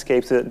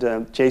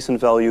the JSON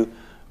value,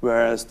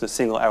 whereas the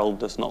single arrow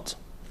does not.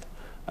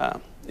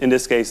 In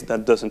this case,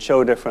 that doesn't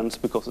show a difference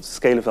because it's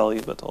a scalar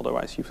value, but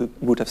otherwise you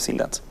would have seen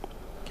that.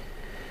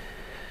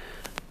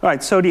 All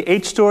right, so the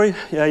hstore,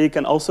 you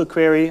can also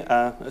query.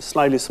 A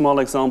slightly small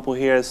example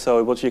here.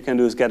 So what you can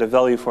do is get a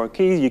value for a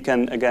key. You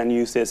can, again,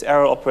 use this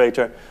arrow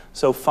operator.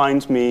 So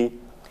find me,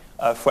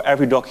 for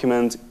every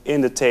document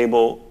in the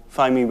table,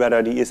 find me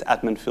whether the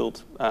isAdmin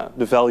field,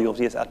 the value of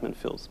the isAdmin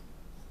field.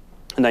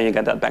 And then you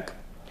get that back.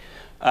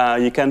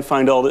 You can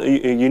find all the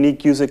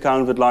unique user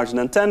count with larger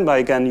than 10 by,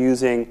 again,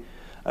 using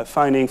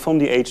finding from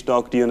the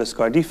hdoc the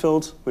 _d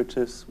field, which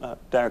is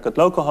Derick at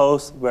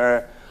localhost,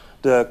 where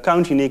the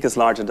count unique is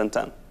larger than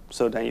 10.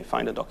 So then you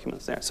find the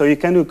documents there. So you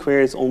can do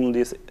queries on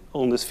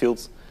these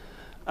fields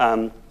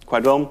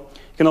quite well.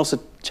 You can also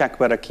check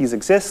whether keys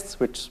exist,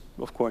 which,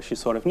 of course, you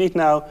sort of need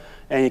now.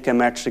 And you can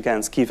match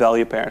against key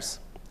value pairs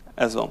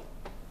as well.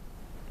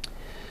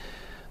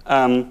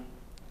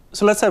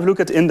 So let's have a look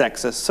at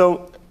indexes.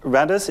 So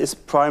Redis is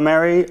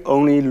primary,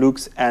 only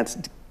looks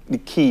at the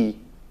key,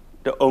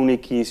 the only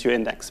keys you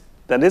index.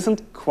 That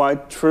isn't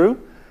quite true.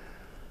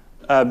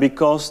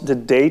 because the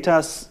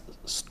data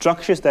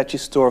structures that you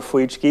store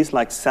for each keys,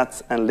 like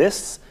sets and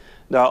lists,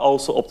 they are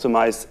also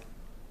optimized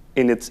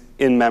in its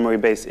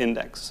in-memory-based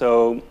index.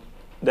 So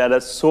that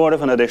is sort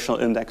of an additional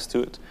index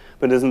to it,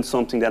 but isn't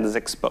something that is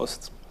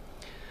exposed.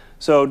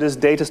 So this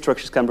data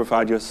structures can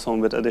provide you some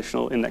with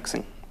additional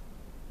indexing.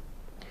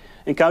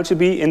 In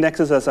CouchDB,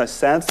 indexes, as I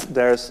said,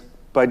 there's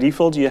by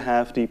default you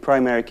have the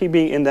primary key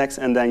being indexed,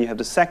 and then you have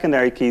the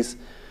secondary keys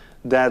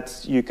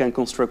that you can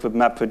construct with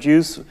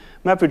MapReduce.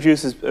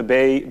 MapReduce is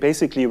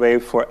basically a way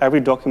for every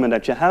document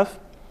that you have,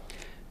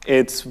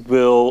 it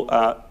will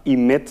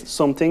emit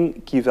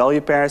something, key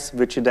value pairs,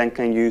 which you then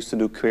can use to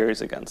do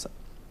queries against it.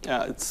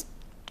 It's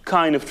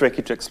kind of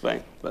tricky to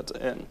explain, but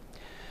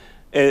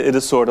it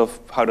is sort of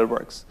how that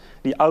works.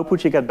 The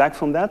output you get back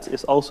from that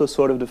is also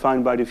sort of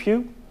defined by the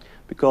view,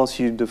 because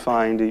you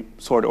define the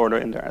sort order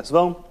in there as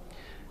well.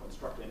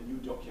 Construct a new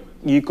document.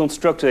 You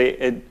construct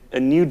a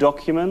new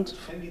document. It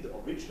can be the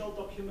original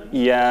document.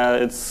 Yeah,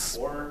 it's.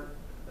 Or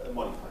a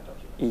modified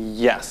document.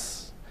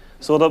 Yes.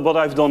 So what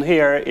I've done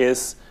here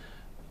is,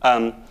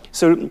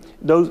 so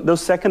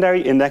those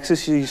secondary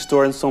indexes you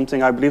store in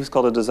something, I believe it's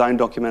called a design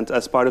document,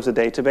 as part of the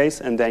database,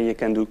 and then you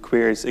can do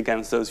queries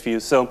against those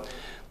views. So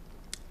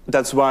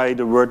that's why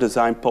the word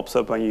design pops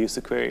up when you use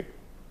the query.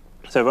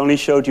 So I've only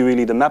showed you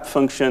really the map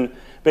function.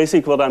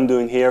 Basically what I'm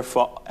doing here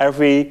for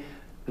every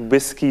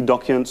WSGI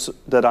document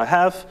that I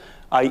have,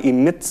 I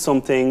emit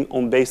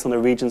something based on a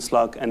region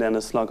slug and then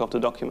a slug of the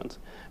document.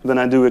 When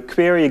I do a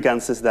query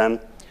against this then,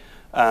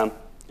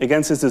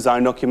 against this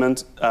design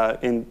document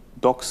in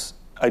docs,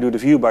 I do the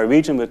view by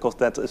region because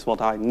that is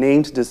what I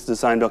named this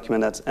design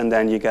document as, and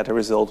then you get a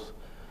result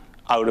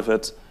out of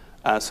it.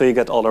 So you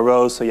get all the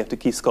rows, so you have the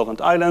key Scotland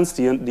Islands,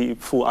 the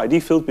full ID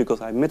field because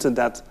I omitted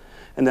that,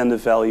 and then the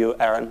value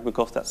Aaron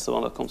because that's the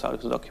one that comes out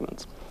of the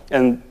document.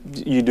 And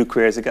you do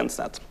queries against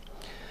that.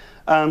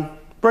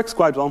 Works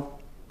quite well,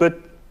 but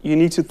you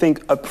need to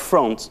think up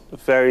front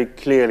very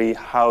clearly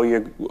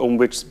on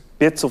which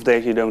bits of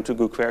data you're going to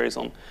do queries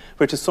on,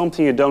 which is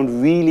something you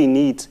don't really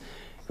need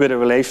with a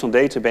relational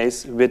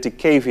database, with the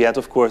caveat,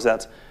 of course,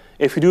 that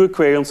if you do a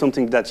query on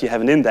something that you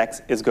have an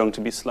index, it's going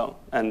to be slow.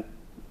 And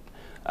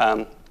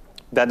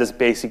that is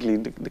basically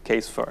the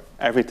case for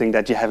everything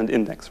that you have an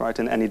index, right,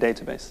 in any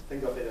database.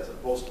 Think of it as a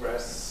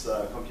Postgres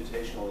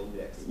computational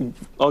index.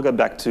 I'll get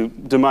back to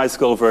the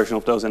MySQL version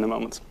of those in a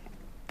moment.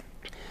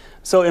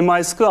 So in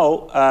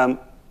MySQL,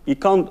 you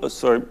can't,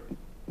 sorry,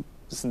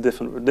 it's a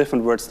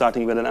different word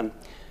starting with an M.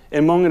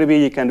 In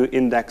MongoDB, you can do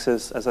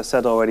indexes, as I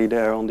said already,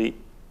 there on the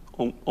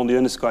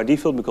underscore ID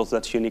field, because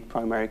that's unique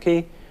primary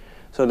key.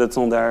 So that's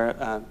on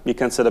there. You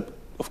can set up,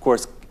 of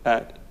course,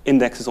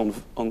 indexes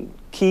on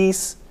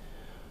keys,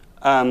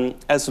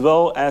 as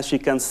well as you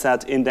can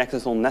set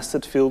indexes on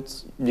nested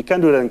fields. You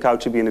can do that in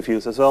CouchDB in the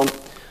views as well,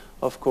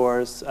 of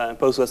course.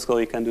 PostGreSQL,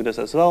 you can do this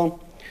as well.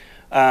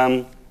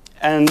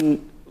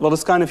 And what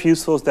is kind of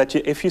useful is that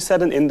if you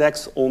set an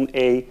index on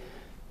a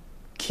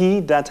key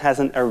that has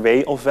an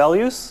array of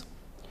values,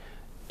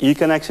 you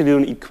can actually do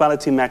an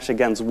equality match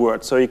against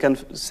Word. So you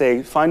can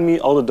say, find me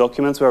all the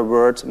documents where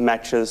Word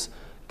matches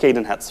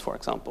Cadenheads, for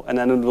example. And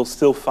then it will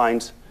still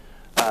find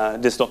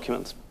this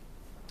document.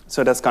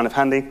 So that's kind of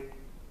handy.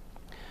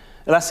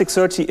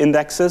 Elasticsearch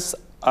indexes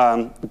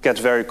get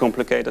very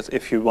complicated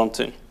if you want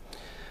to.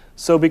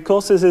 So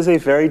because this is a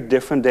very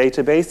different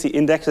database, the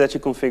indexes that you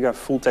configure are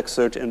full text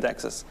search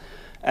indexes.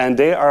 And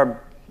they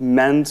are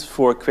meant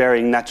for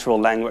querying natural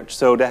language.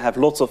 So they have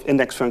lots of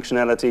index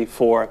functionality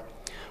for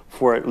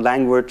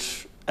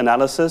language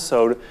analysis.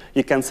 So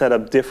you can set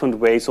up different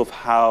ways of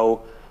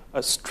how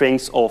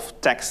strings of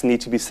text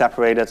need to be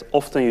separated.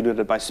 Often you do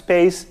that by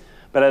space,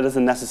 but that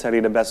isn't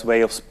necessarily the best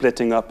way of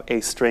splitting up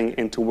a string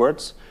into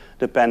words,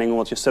 depending on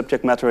what your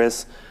subject matter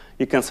is.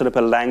 You can set up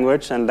a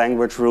language, and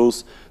language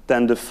rules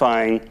then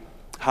define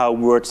how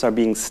words are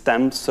being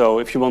stemmed. So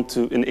if you want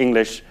to, in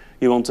English,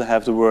 you want to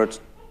have the word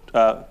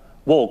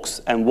walks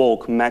and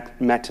walk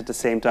match at the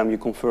same time, you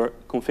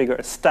configure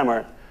a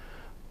stemmer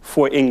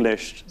for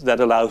English that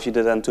allows you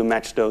then to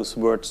match those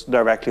words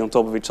directly on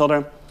top of each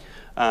other.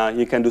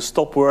 You can do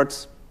stop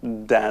words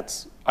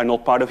that are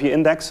not part of your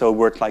index, so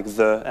words like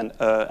the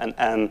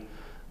and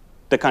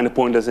the kind of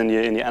pointers in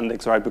the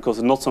index, right? Because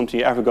it's not something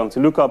you're ever going to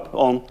look up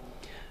on,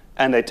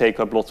 and they take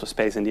up lots of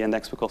space in the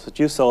index because it's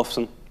used so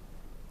often.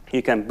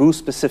 You can boost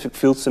specific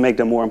fields to make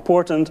them more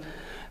important,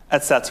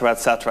 etc.,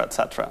 etc.,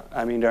 etc.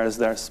 I mean,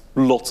 there's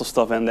lots of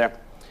stuff in there.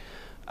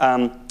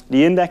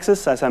 The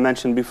indexes, as I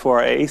mentioned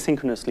before, are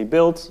asynchronously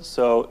built,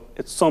 so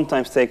it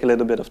sometimes takes a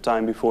little bit of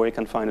time before you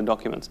can find a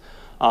document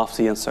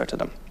after you inserted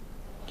them.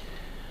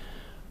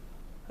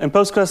 In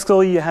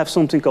PostgreSQL, you have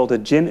something called a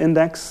GIN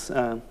index.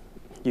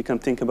 You can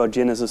think about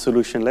GIN as a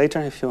solution later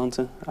if you want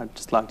to. I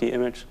just like the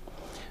image.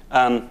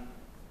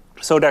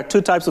 So there are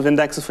two types of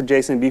indexes for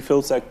JSONB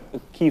fields, like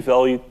key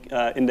value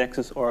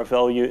indexes or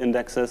value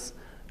indexes.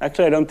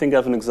 Actually, I don't think I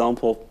have an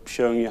example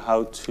showing you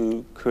how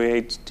to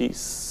create the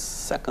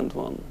second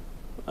one,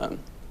 but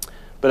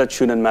that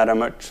shouldn't matter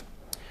much.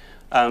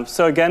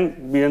 So again,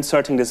 we're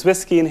inserting this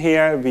WSGI in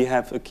here. We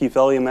have a key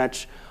value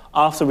match.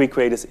 after we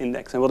create this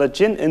index. And what a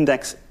GIN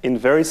index, in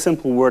very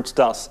simple words,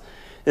 does,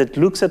 it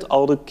looks at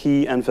all the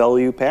key and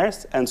value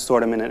pairs and store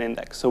them in an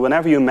index. So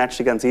whenever you match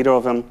against either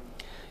of them,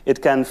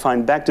 it can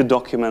find back the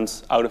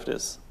documents out of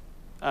this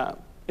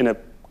in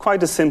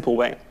quite a simple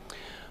way.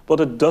 What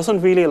it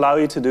doesn't really allow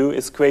you to do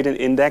is create an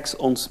index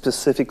on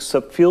specific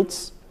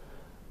subfields.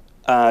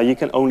 You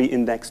can only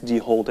index the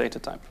whole data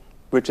type,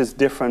 which is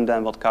different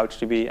than what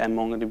CouchDB and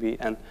MongoDB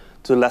and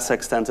to a lesser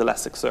extent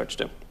Elasticsearch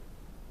do.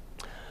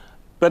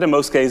 But in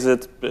most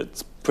cases,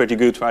 it's pretty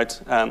good,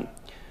 right?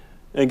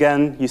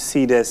 Again, you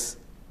see this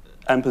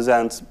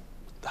ampersand,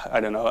 I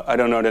don't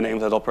know the name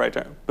of that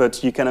operator,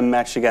 but you can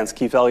match against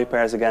key value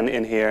pairs again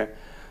in here.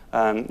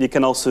 You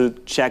can also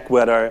check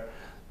whether,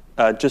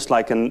 just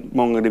like in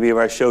MongoDB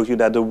where I showed you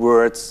that the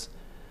words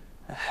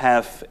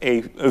have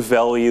a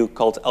value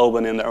called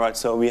Albin in there, right?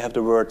 So we have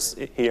the words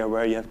here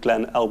where you have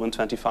Glenn Albin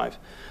 25.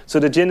 So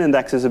the GIN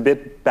index is a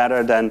bit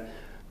better than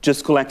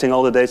just collecting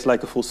all the data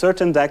like a full search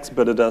index,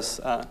 but it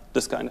does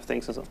this kind of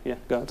things as well. Yeah,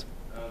 go ahead.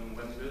 When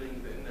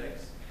building the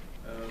index,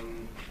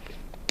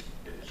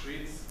 it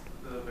treats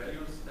the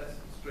values as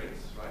strings,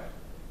 right?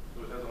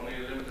 So it has only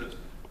a limited...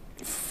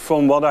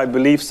 From what I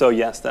believe so,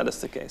 yes, that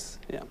is the case.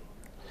 Yeah.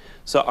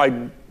 So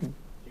you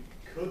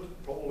could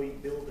probably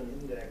build an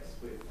index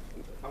with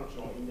a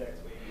functional index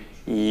where you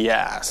treat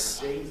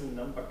yes. a JSON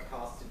number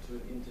cast into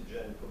an integer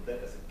and put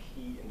that as a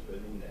key into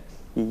an index.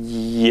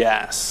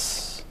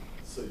 Yes.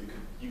 So you could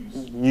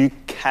use... You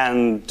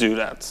can do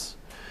that.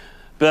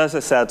 But as I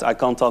said, I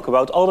can't talk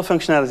about all the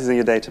functionalities in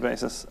your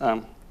databases.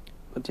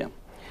 But yeah.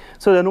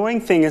 So the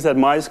annoying thing is that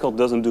MySQL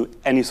doesn't do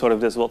any sort of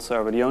this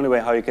whatsoever. The only way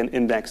how you can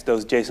index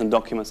those JSON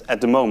documents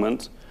at the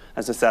moment,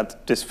 as I said,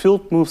 this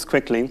field moves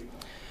quickly,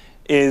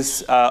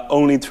 is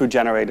only through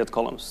generated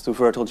columns, through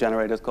virtual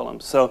generated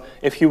columns. So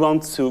if you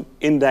want to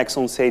index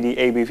on, say, the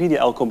ABV, the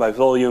alcohol by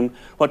volume,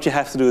 what you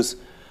have to do is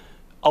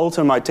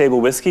alter my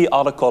table whiskey,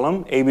 add a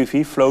column,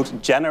 ABV,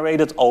 float,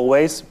 generated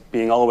always,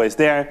 being always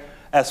there,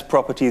 as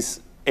properties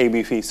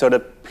ABV. So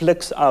that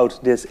plucks out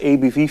this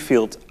ABV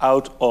field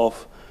out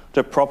of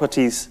the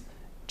properties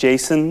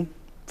JSON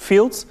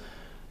fields,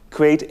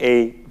 create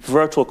a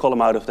virtual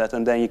column out of that,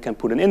 and then you can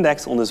put an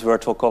index on this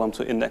virtual column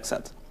to index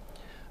it.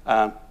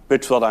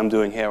 Which is what I'm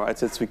doing here,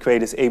 right? We create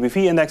this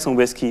ABV index on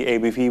whiskey,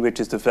 ABV, which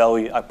is the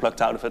value I plucked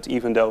out of it,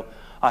 even though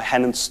I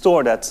hadn't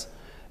stored that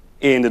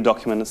in the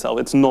document itself.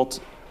 It's not,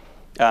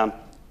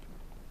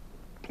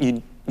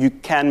 you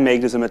can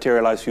make this a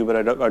materialized view, but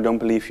I don't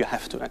believe you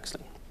have to,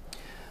 actually.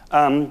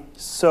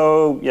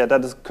 So yeah,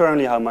 that is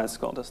currently how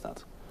MySQL does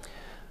that.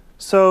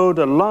 So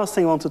the last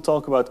thing I want to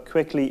talk about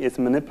quickly is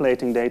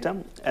manipulating data.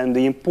 And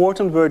the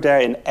important word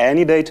there in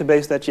any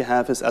database that you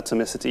have is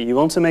atomicity. You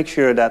want to make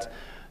sure that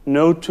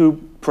no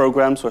two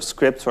programs or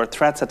scripts or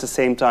threads at the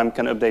same time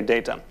can update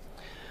data.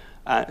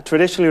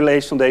 Traditionally,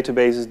 relational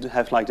databases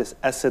have like this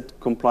ACID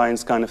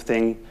compliance kind of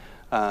thing.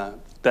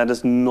 That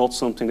is not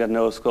something that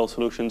NoSQL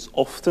solutions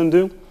often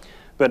do,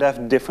 but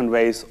have different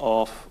ways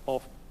of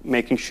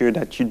making sure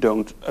that you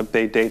don't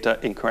update data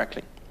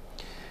incorrectly.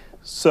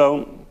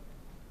 So,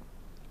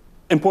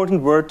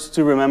 important word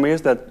to remember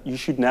is that you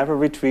should never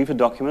retrieve a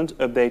document,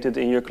 update it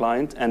in your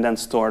client, and then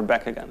store it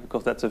back again,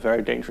 because that's a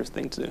very dangerous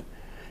thing to do.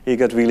 You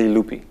get really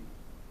loopy.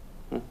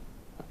 Okay.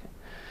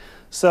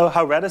 So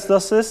how Redis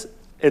does this,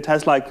 it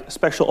has like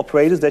special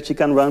operators that you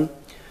can run.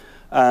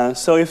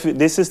 So if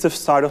this is the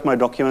start of my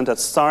document that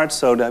starts,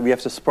 so that we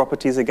have this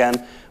properties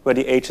again, where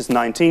the age is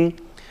 19,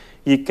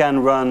 you can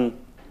run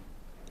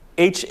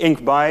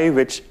hinc_by,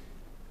 which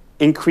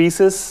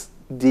increases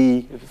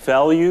the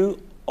value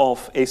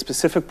of a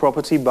specific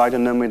property by the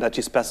number that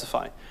you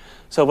specify.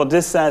 So what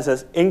this says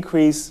is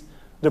increase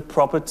the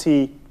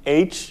property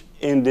age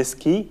in this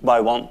key by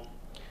 1.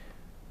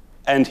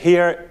 And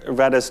here,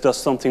 Redis does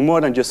something more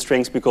than just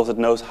strings because it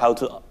knows how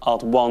to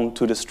add 1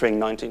 to the string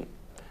 19.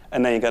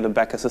 And then you get it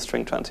back as a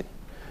string 20.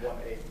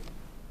 1A.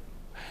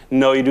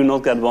 No, you do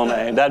not get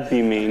 1A. That'd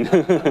be mean.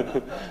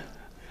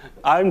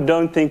 I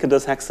don't think it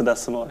does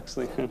hexadecimal,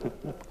 actually.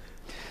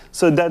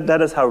 So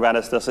that is how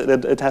Redis does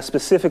it. It has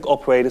specific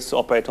operators to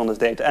operate on this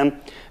data. And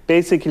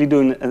basically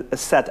doing a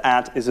set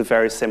add is a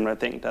very similar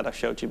thing that I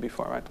showed you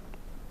before,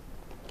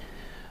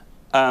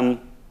 right?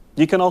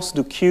 You can also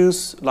do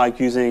queues, like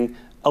using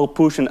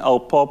lpush and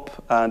lpop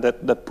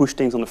that push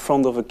things on the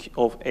front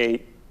of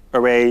a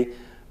array,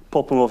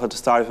 pop them off at the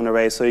start of an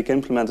array. So you can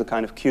implement a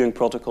kind of queuing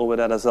protocol with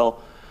that as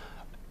well,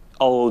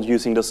 all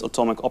using those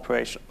atomic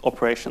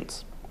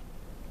operations.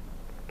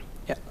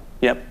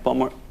 Yeah, one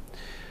more.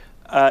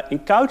 In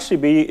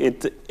CouchDB,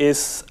 it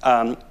is,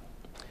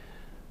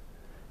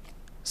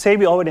 say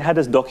we already had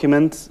this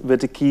document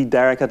with the key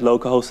Derick at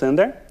localhost in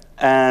there,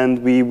 and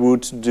we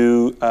would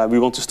do, we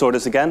want to store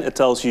this again. It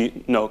tells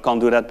you, no,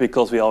 can't do that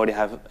because we already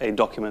have a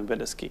document with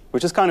this key,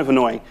 which is kind of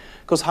annoying,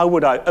 because how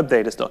would I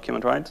update this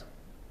document, right?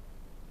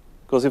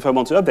 Because if I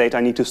want to update,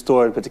 I need to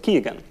store it with the key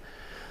again.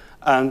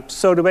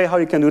 So the way how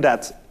you can do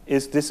that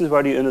is, this is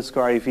where the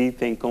 _rev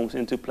thing comes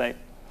into play.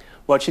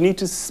 What you need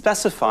to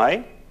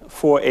specify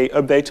for a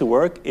update to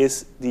work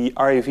is the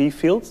rev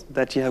field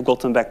that you have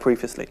gotten back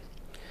previously.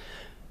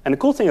 And the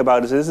cool thing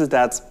about this is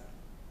that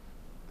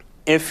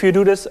if you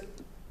do this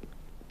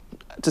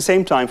at the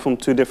same time from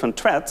 2 different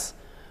threads,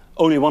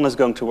 only one is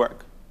going to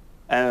work.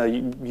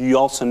 You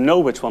also know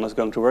which one is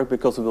going to work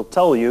because it will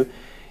tell you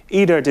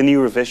either the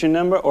new revision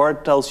number or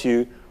it tells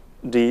you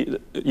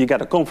you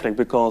get a conflict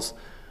because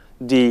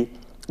the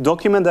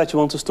document that you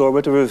want to store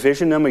with the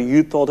revision number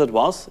you thought it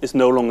was is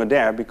no longer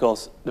there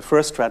because the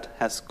first thread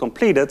has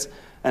completed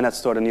and has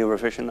stored a new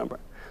revision number.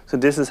 So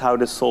this is how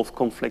this solves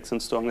conflicts in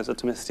storing this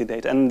atomicity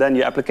data. And then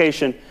your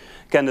application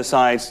can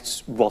decide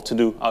what to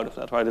do out of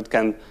that, right? It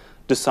can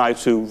decide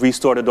to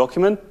restore the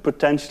document,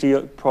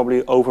 potentially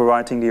probably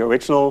overwriting the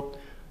original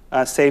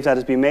save that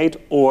has been made,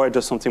 or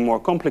does something more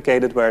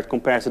complicated where it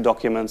compares the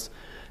documents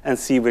and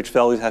see which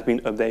values have been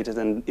updated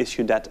and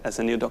issue that as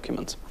a new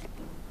document.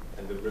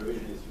 And the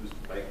revision is used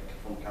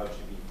from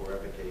CouchDB for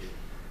replication?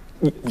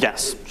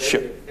 Yes,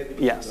 sure.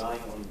 Yes. On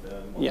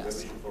yes.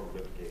 revision for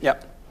replication. Yeah.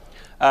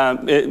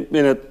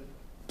 In a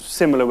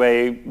similar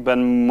way,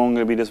 when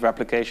MongoDB does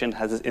replication, it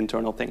has its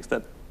internal things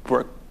that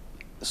work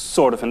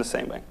sort of in the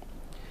same way.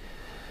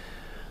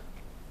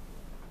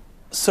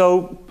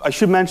 So I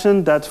should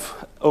mention that,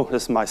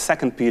 this is my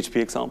second PHP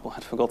example.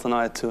 I'd forgotten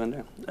I had 2 in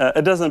there.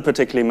 It doesn't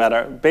particularly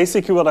matter.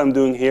 Basically what I'm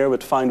doing here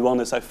with find one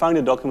is I find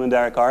a document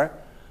Derick R,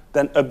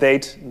 then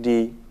update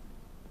the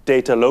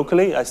data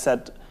locally. I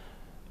set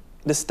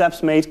the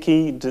steps made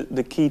key,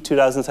 the key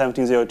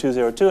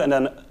 2017-0202, and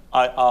then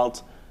I add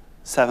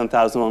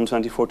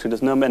 7,124 to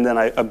this number, and then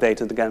I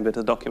update it again with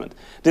the document.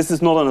 This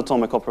is not an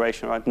atomic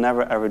operation, right?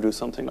 Never ever do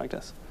something like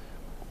this.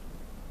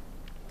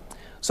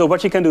 So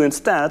what you can do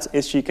instead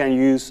is you can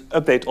use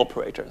update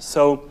operators.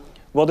 So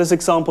what this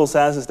example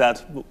says is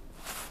that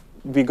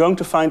we're going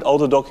to find all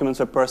the documents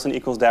where person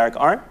equals Derick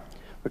R,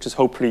 which is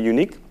hopefully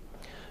unique.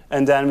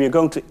 And then we're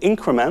going to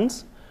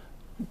increment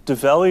the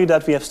value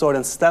that we have stored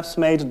in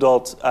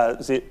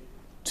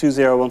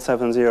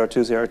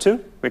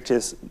stepsmade.20170202, which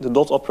is the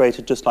dot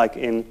operator, just like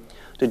in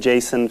the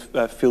JSON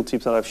field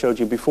type that I've showed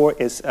you before,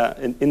 is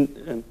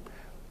an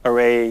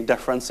array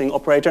dereferencing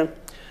operator.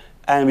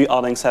 And we're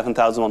adding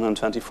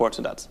 7,124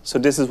 to that. So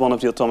this is one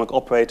of the atomic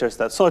operators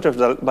that sort of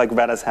like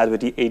Redis had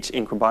with the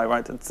h-increby,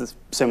 right? It's a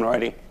similar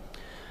idea.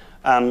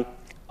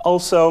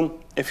 Also,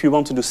 if you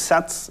want to do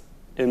sets,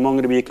 in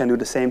MongoDB you can do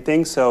the same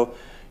thing. So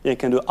you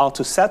can do add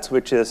to set,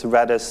 which is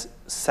Redis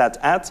set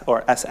add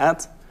or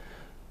sadd.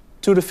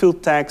 To the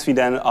field tags, we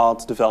then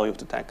add the value of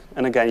the tag.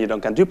 And again, you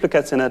don't get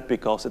duplicates in it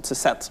because it's a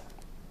set.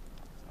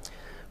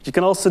 What you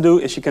can also do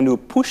is you can do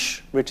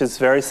push, which is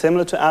very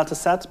similar to add to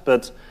set,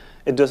 but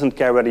it doesn't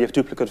care whether you have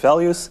duplicate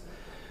values.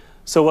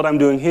 So what I'm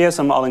doing here is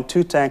I'm adding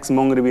 2 tags,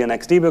 MongoDB and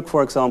xdebug,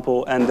 for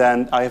example, and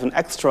then I have an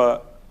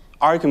extra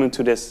argument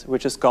to this,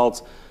 which is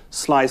called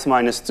slice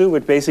 -2,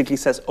 which basically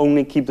says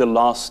only keep the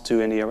last 2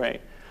 in the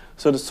array.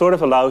 So this sort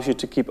of allows you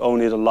to keep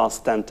only the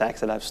last 10 tags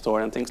that I've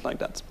stored and things like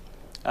that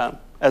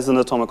as an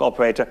atomic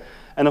operator.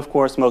 And of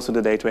course, most of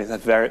the databases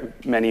have very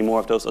many more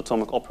of those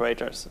atomic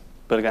operators.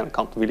 But again, I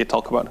can't really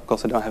talk about it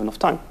because I don't have enough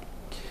time.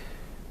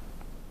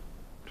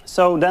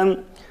 So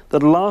then, the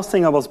last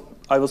thing I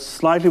will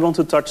slightly want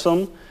to touch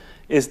on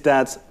is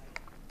that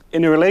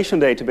in a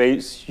relational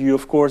database, you're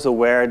of course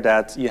aware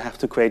that you have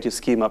to create your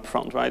schema up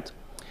front, right?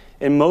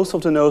 In most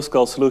of the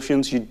noSQL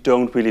solutions, you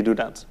don't really do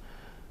that.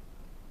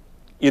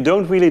 You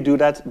don't really do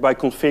that by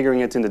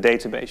configuring it in the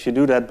database. You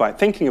do that by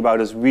thinking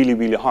about it really,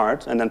 really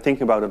hard and then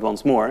thinking about it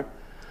once more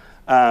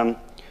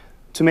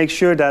to make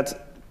sure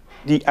that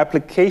the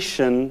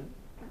application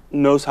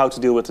knows how to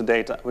deal with the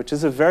data, which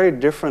is a very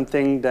different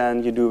thing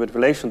than you do with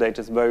relational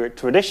data. Where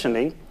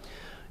traditionally,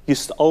 you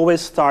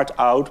always start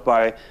out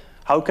by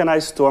how can I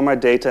store my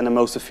data in the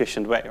most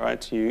efficient way,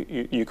 right?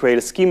 You create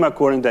a schema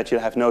according that you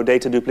have no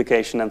data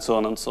duplication and so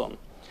on and so on.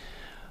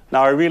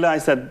 Now I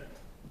realize that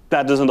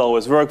that doesn't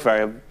always work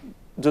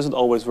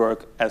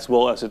as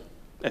well as you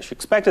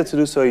expect it to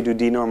do, so you do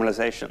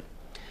denormalization.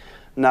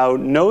 Now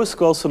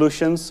NoSQL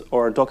solutions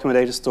or document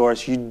data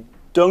stores, you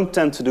don't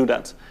tend to do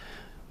that.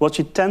 What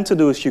you tend to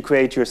do is you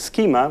create your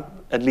schema,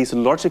 at least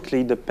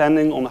logically,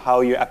 depending on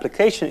how your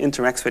application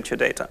interacts with your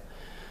data.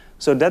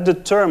 So that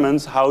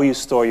determines how you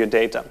store your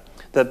data.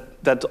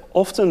 That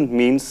often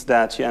means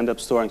that you end up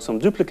storing some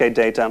duplicate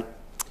data,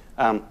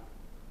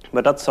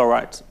 but that's all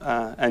right.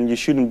 And you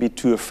shouldn't be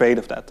too afraid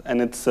of that.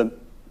 And it's a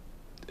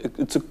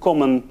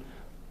common,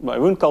 well, I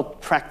wouldn't call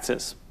it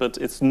practice, but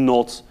it's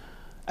not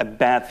a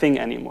bad thing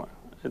anymore.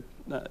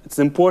 It's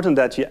important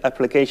that your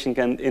application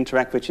can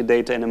interact with your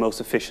data in the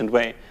most efficient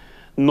way,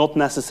 not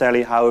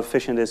necessarily how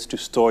efficient it is to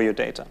store your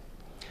data.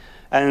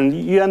 And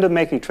you end up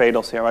making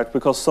trade-offs here, right?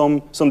 Because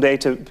some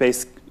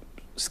database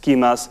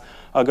schemas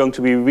are going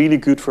to be really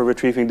good for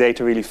retrieving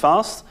data really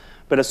fast,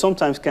 but it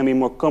sometimes can be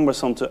more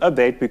cumbersome to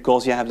update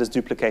because you have this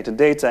duplicated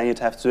data and you'd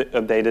have to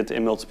update it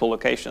in multiple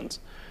locations.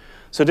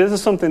 So this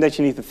is something that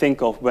you need to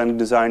think of when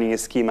designing a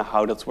schema,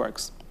 how that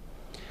works.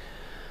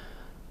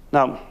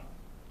 Now,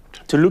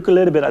 to look a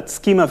little bit at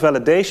schema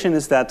validation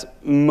is that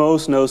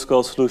most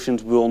NoSQL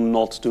solutions will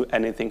not do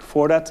anything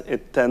for that.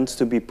 It tends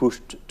to be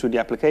pushed to the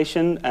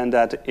application, and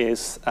that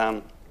is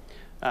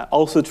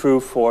Also true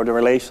for the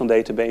relational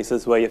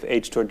databases where you have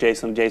hstore,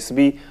 JSON,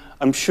 JSONB.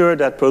 I'm sure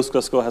that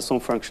PostgreSQL has some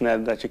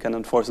functionality that you can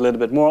enforce a little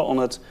bit more on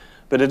it,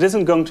 but it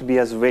isn't going to be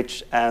as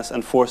rich as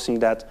enforcing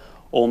that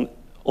on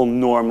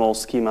normal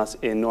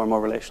schemas in normal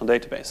relational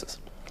databases.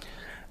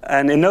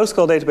 And in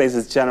NoSQL databases,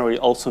 it's generally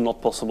also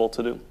not possible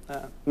to do.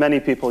 Many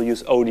people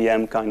use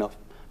ODM kind of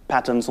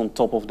patterns on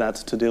top of that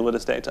to deal with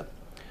this data.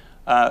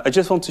 I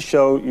just want to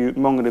show you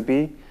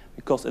MongoDB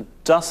because it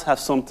does have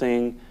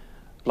something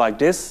like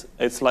this.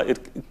 It's like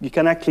you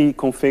can actually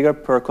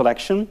configure per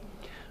collection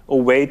a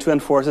way to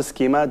enforce a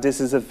schema.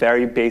 This is a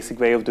very basic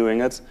way of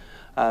doing it.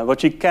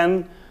 What you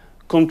can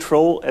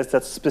control is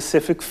that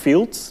specific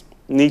fields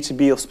need to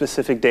be of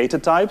specific data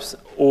types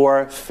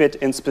or fit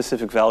in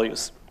specific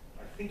values.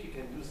 I think you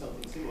can do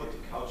something similar to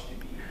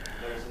CouchDB.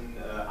 There's an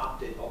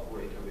update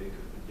operator where you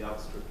could put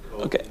JavaScript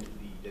code into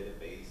the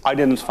database. I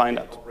didn't find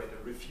that. Operator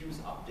refuse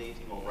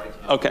updating or writing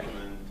a Okay.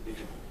 document if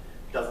it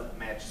doesn't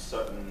match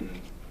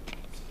certain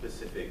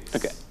specifics.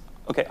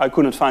 Okay, I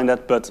couldn't find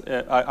that, but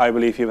I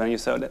believe you when you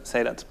say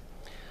that.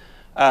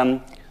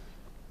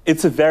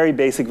 It's a very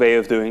basic way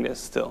of doing this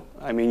still.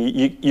 I mean,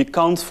 you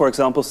can't, for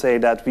example, say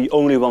that we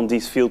only want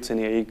these fields in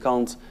here. You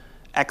can't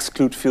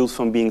exclude fields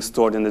from being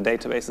stored in the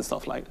database and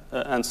stuff like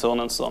that, and so on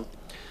and so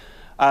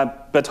on.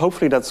 But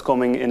hopefully that's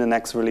coming in the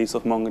next release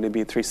of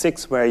MongoDB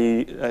 3.6, where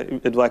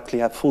it will actually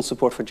have full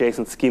support for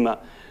JSON schema,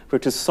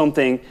 which is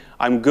something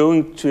I'm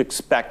going to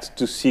expect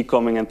to see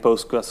coming in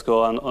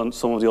PostgreSQL and on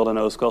some of the other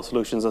NoSQL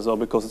solutions as well,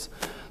 because it's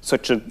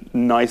such a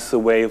nicer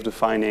way of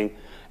defining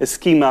a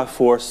schema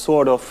for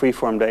sort of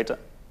free-form data,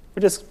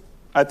 which is,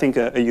 I think,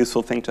 a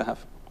useful thing to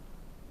have.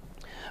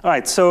 All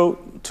right, so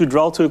to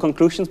draw to the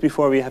conclusions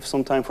before we have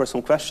some time for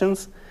some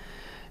questions,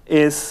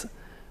 is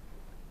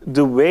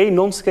the way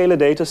non-scalar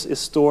data is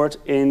stored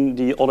in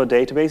the other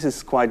databases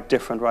is quite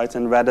different, right?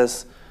 In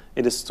Redis,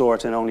 it is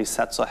stored in only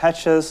sets or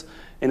hashes.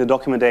 In the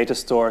document data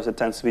stores, it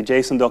tends to be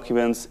JSON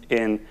documents.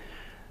 In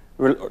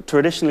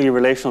traditionally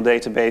relational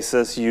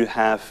databases, you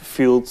have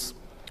fields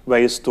where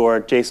you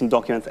store JSON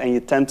documents, and you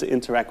tend to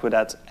interact with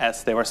that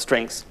as they were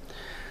strings.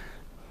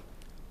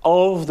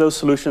 All of those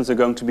solutions are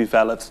going to be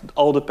valid,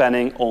 all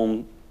depending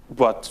on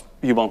what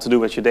you want to do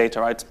with your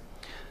data, right?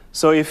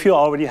 So if you're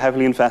already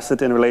heavily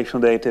invested in a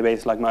relational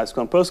database like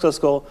MySQL and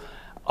PostgreSQL,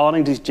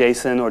 adding these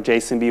JSON or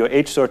JSONB or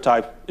hstore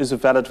type is a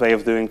valid way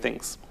of doing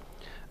things.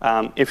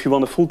 If you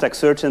want a full-text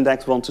search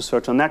index, want to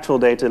search on natural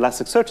data,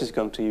 Elasticsearch is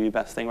going to be the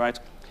best thing, right?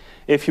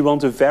 If you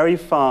want a very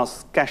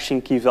fast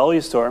caching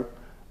key-value store,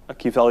 a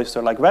key-value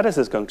store like Redis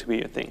is going to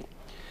be a thing.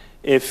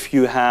 If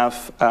you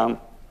have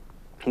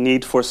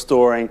need for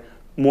storing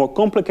more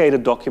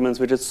complicated documents,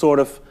 which is sort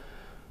of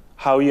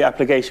how your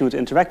application would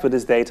interact with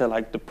this data,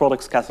 like the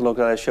products catalog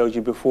that I showed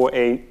you before,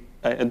 a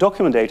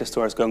document data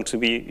store is going to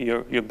be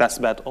your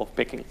best bet of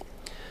picking.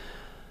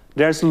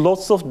 There's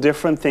lots of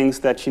different things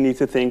that you need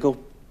to think of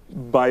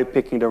by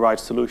picking the right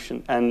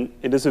solution. And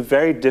it is a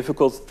very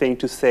difficult thing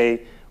to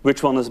say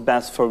which one is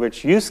best for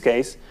which use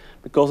case,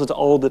 because it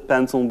all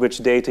depends on which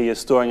data you're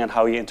storing and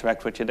how you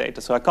interact with your data.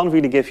 So I can't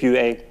really give you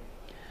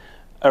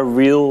a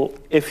real,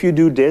 if you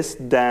do this,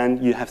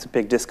 then you have to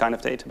pick this kind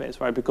of database,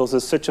 right? Because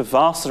there's such a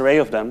vast array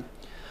of them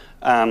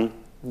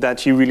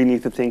that you really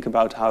need to think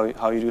about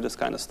how you do this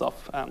kind of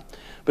stuff.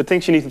 But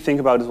things you need to think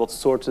about is what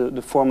sort of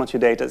the format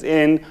your data is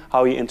in,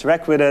 how you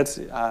interact with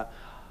it,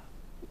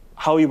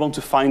 how you want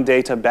to find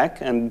data back,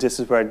 and this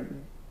is where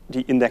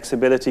the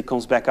indexability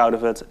comes back out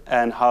of it,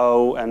 and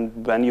how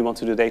and when you want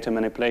to do data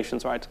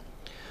manipulations, right?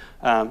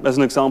 As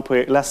an example,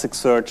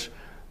 Elasticsearch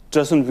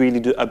doesn't really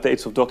do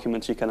updates of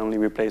documents. You can only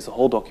replace the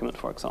whole document,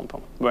 for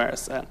example.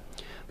 Whereas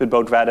with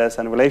both Redis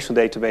and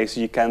relational database,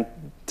 you can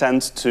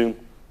tend to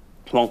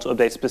want to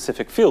update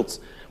specific fields.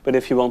 But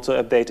if you want to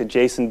update a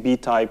JSONB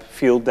type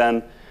field,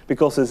 then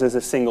because this is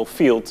a single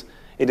field,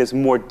 it is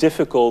more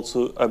difficult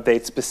to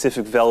update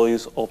specific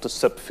values of the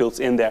subfields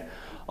in there,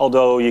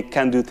 although you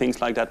can do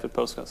things like that with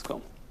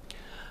PostgreSQL.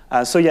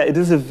 So yeah, it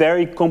is a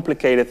very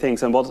complicated thing.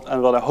 And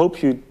what I hope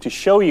to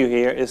show you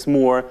here is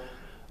more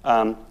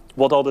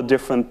what all the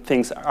different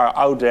things are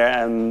out there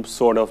and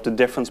sort of the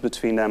difference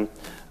between them,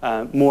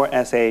 more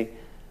as a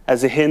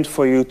hint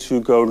for you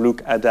to go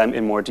look at them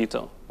in more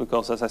detail.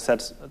 Because as I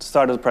said at the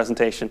start of the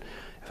presentation,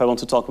 if I want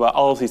to talk about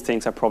all of these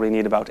things, I probably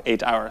need about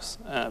 8 hours,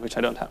 which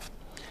I don't have.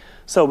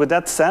 So with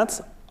that said,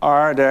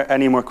 are there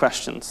any more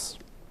questions?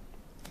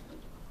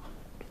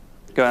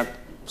 Go ahead.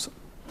 Is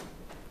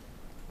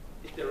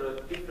there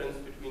a difference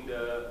between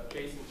the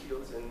JSON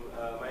fields in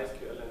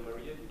MySQL and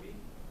MariaDB,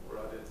 or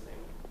are they the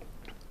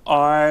same?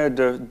 Are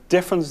the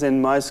differences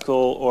in MySQL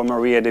or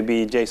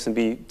MariaDB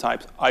JSONB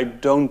types? I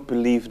don't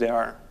believe they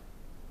are.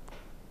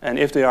 And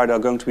if they are, they're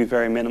going to be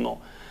very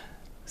minimal.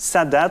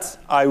 Said that,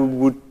 I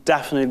would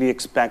definitely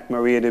expect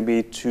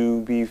MariaDB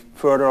to be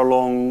further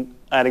along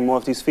adding more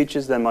of these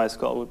features than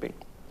MySQL would be.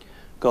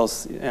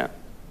 Because, yeah,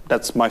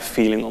 that's my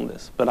feeling on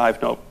this. But I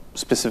have no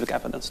specific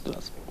evidence to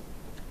that.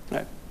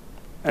 Right.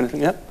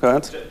 Anything? Yeah, go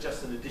ahead.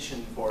 Just an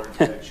addition for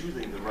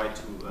choosing the right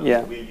tool.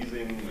 Yeah. We're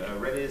using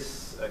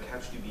Redis,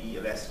 CouchDB,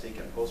 Elastic,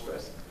 and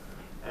Postgres.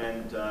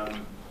 and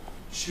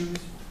choose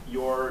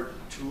your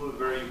tool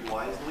very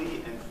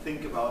wisely and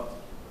think about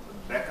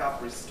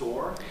backup,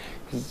 restore.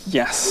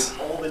 Yes.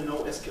 With all the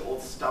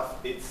noSQL stuff,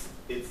 it's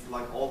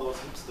like all those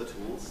hipster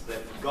tools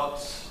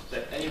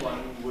that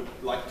anyone would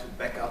like to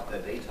back up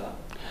their data.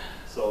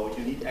 So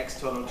you need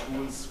external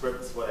tools,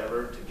 scripts,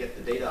 whatever, to get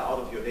the data out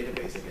of your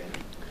database again,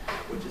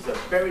 which is a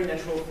very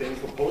natural thing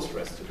for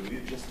Postgres to do.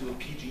 You just do a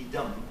PG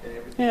dump and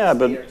everything is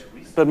there to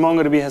restore. But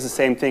MongoDB has the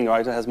same thing,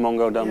 right? It has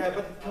Mongo dump. Yeah,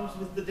 but it comes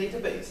with the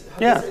database.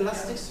 Yeah. Does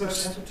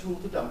Elasticsearch have a tool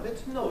to dump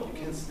it? No, you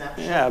can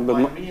snapshot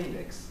binary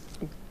index.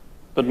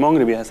 But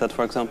MongoDB has that,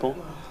 for example.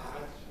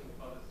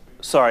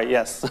 Sorry,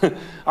 yes.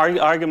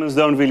 Arguments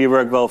don't really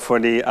work well for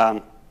the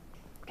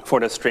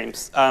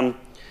streams.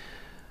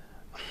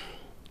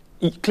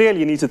 Clearly,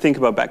 you need to think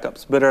about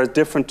backups, but there are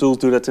different tools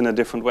do that in a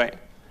different way.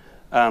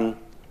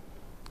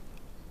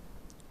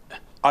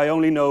 I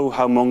only know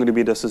how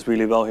MongoDB does this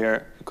really well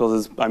here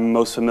because I'm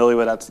most familiar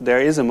with that. There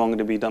is a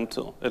MongoDB dump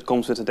tool. It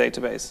comes with a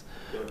database.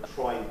 You're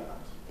trying that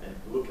and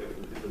look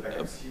if the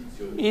backup suits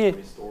your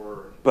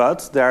restore.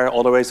 But there are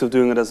other ways of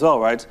doing it as well,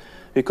 right?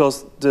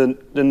 Because the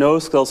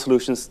noSQL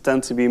solutions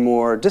tend to be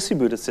more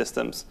distributed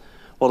systems.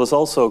 What is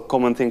also a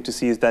common thing to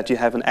see is that you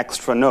have an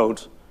extra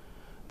node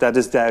that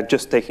is there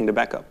just taking the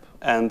backup.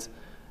 And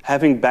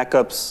having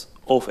backups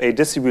of a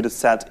distributed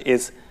set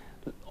is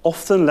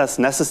often less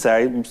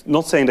necessary.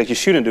 Not saying that you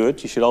shouldn't do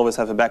it, you should always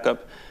have a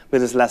backup,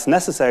 but it's less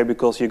necessary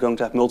because you're going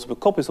to have multiple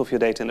copies of your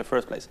data in the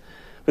first place.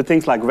 But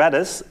things like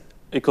Redis,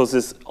 because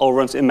this all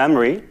runs in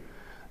memory,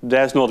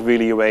 there's not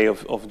really a way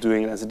of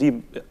doing it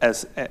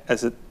as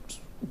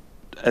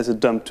a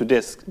dump to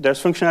disk.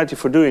 There's functionality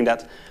for doing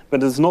that,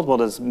 but it's not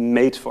what it's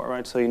made for,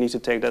 right? So you need to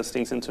take those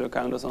things into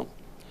account as well.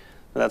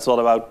 And that's all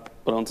about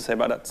what I want to say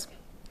about that.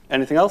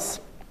 Anything else?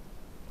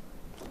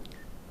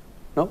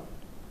 No?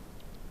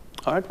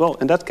 All right, well,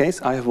 in that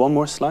case, I have one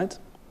more slide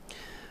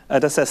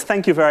that says,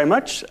 thank you very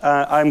much.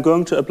 I'm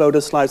going to upload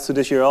the slides to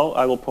this URL.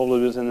 I will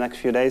probably do it in the next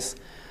few days.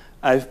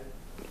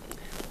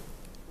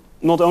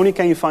 Not only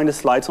can you find the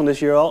slides on this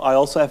URL, I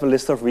also have a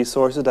list of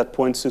resources that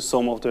points to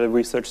some of the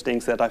research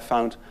things that I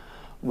found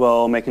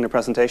while making the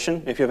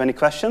presentation. If you have any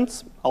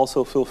questions,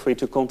 also feel free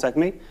to contact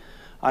me.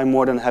 I'm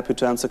more than happy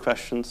to answer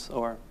questions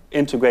or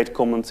integrate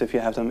comments if you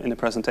have them in the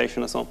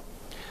presentation as well.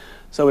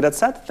 So with that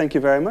said, thank you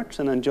very much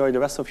and enjoy the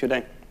rest of your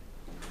day.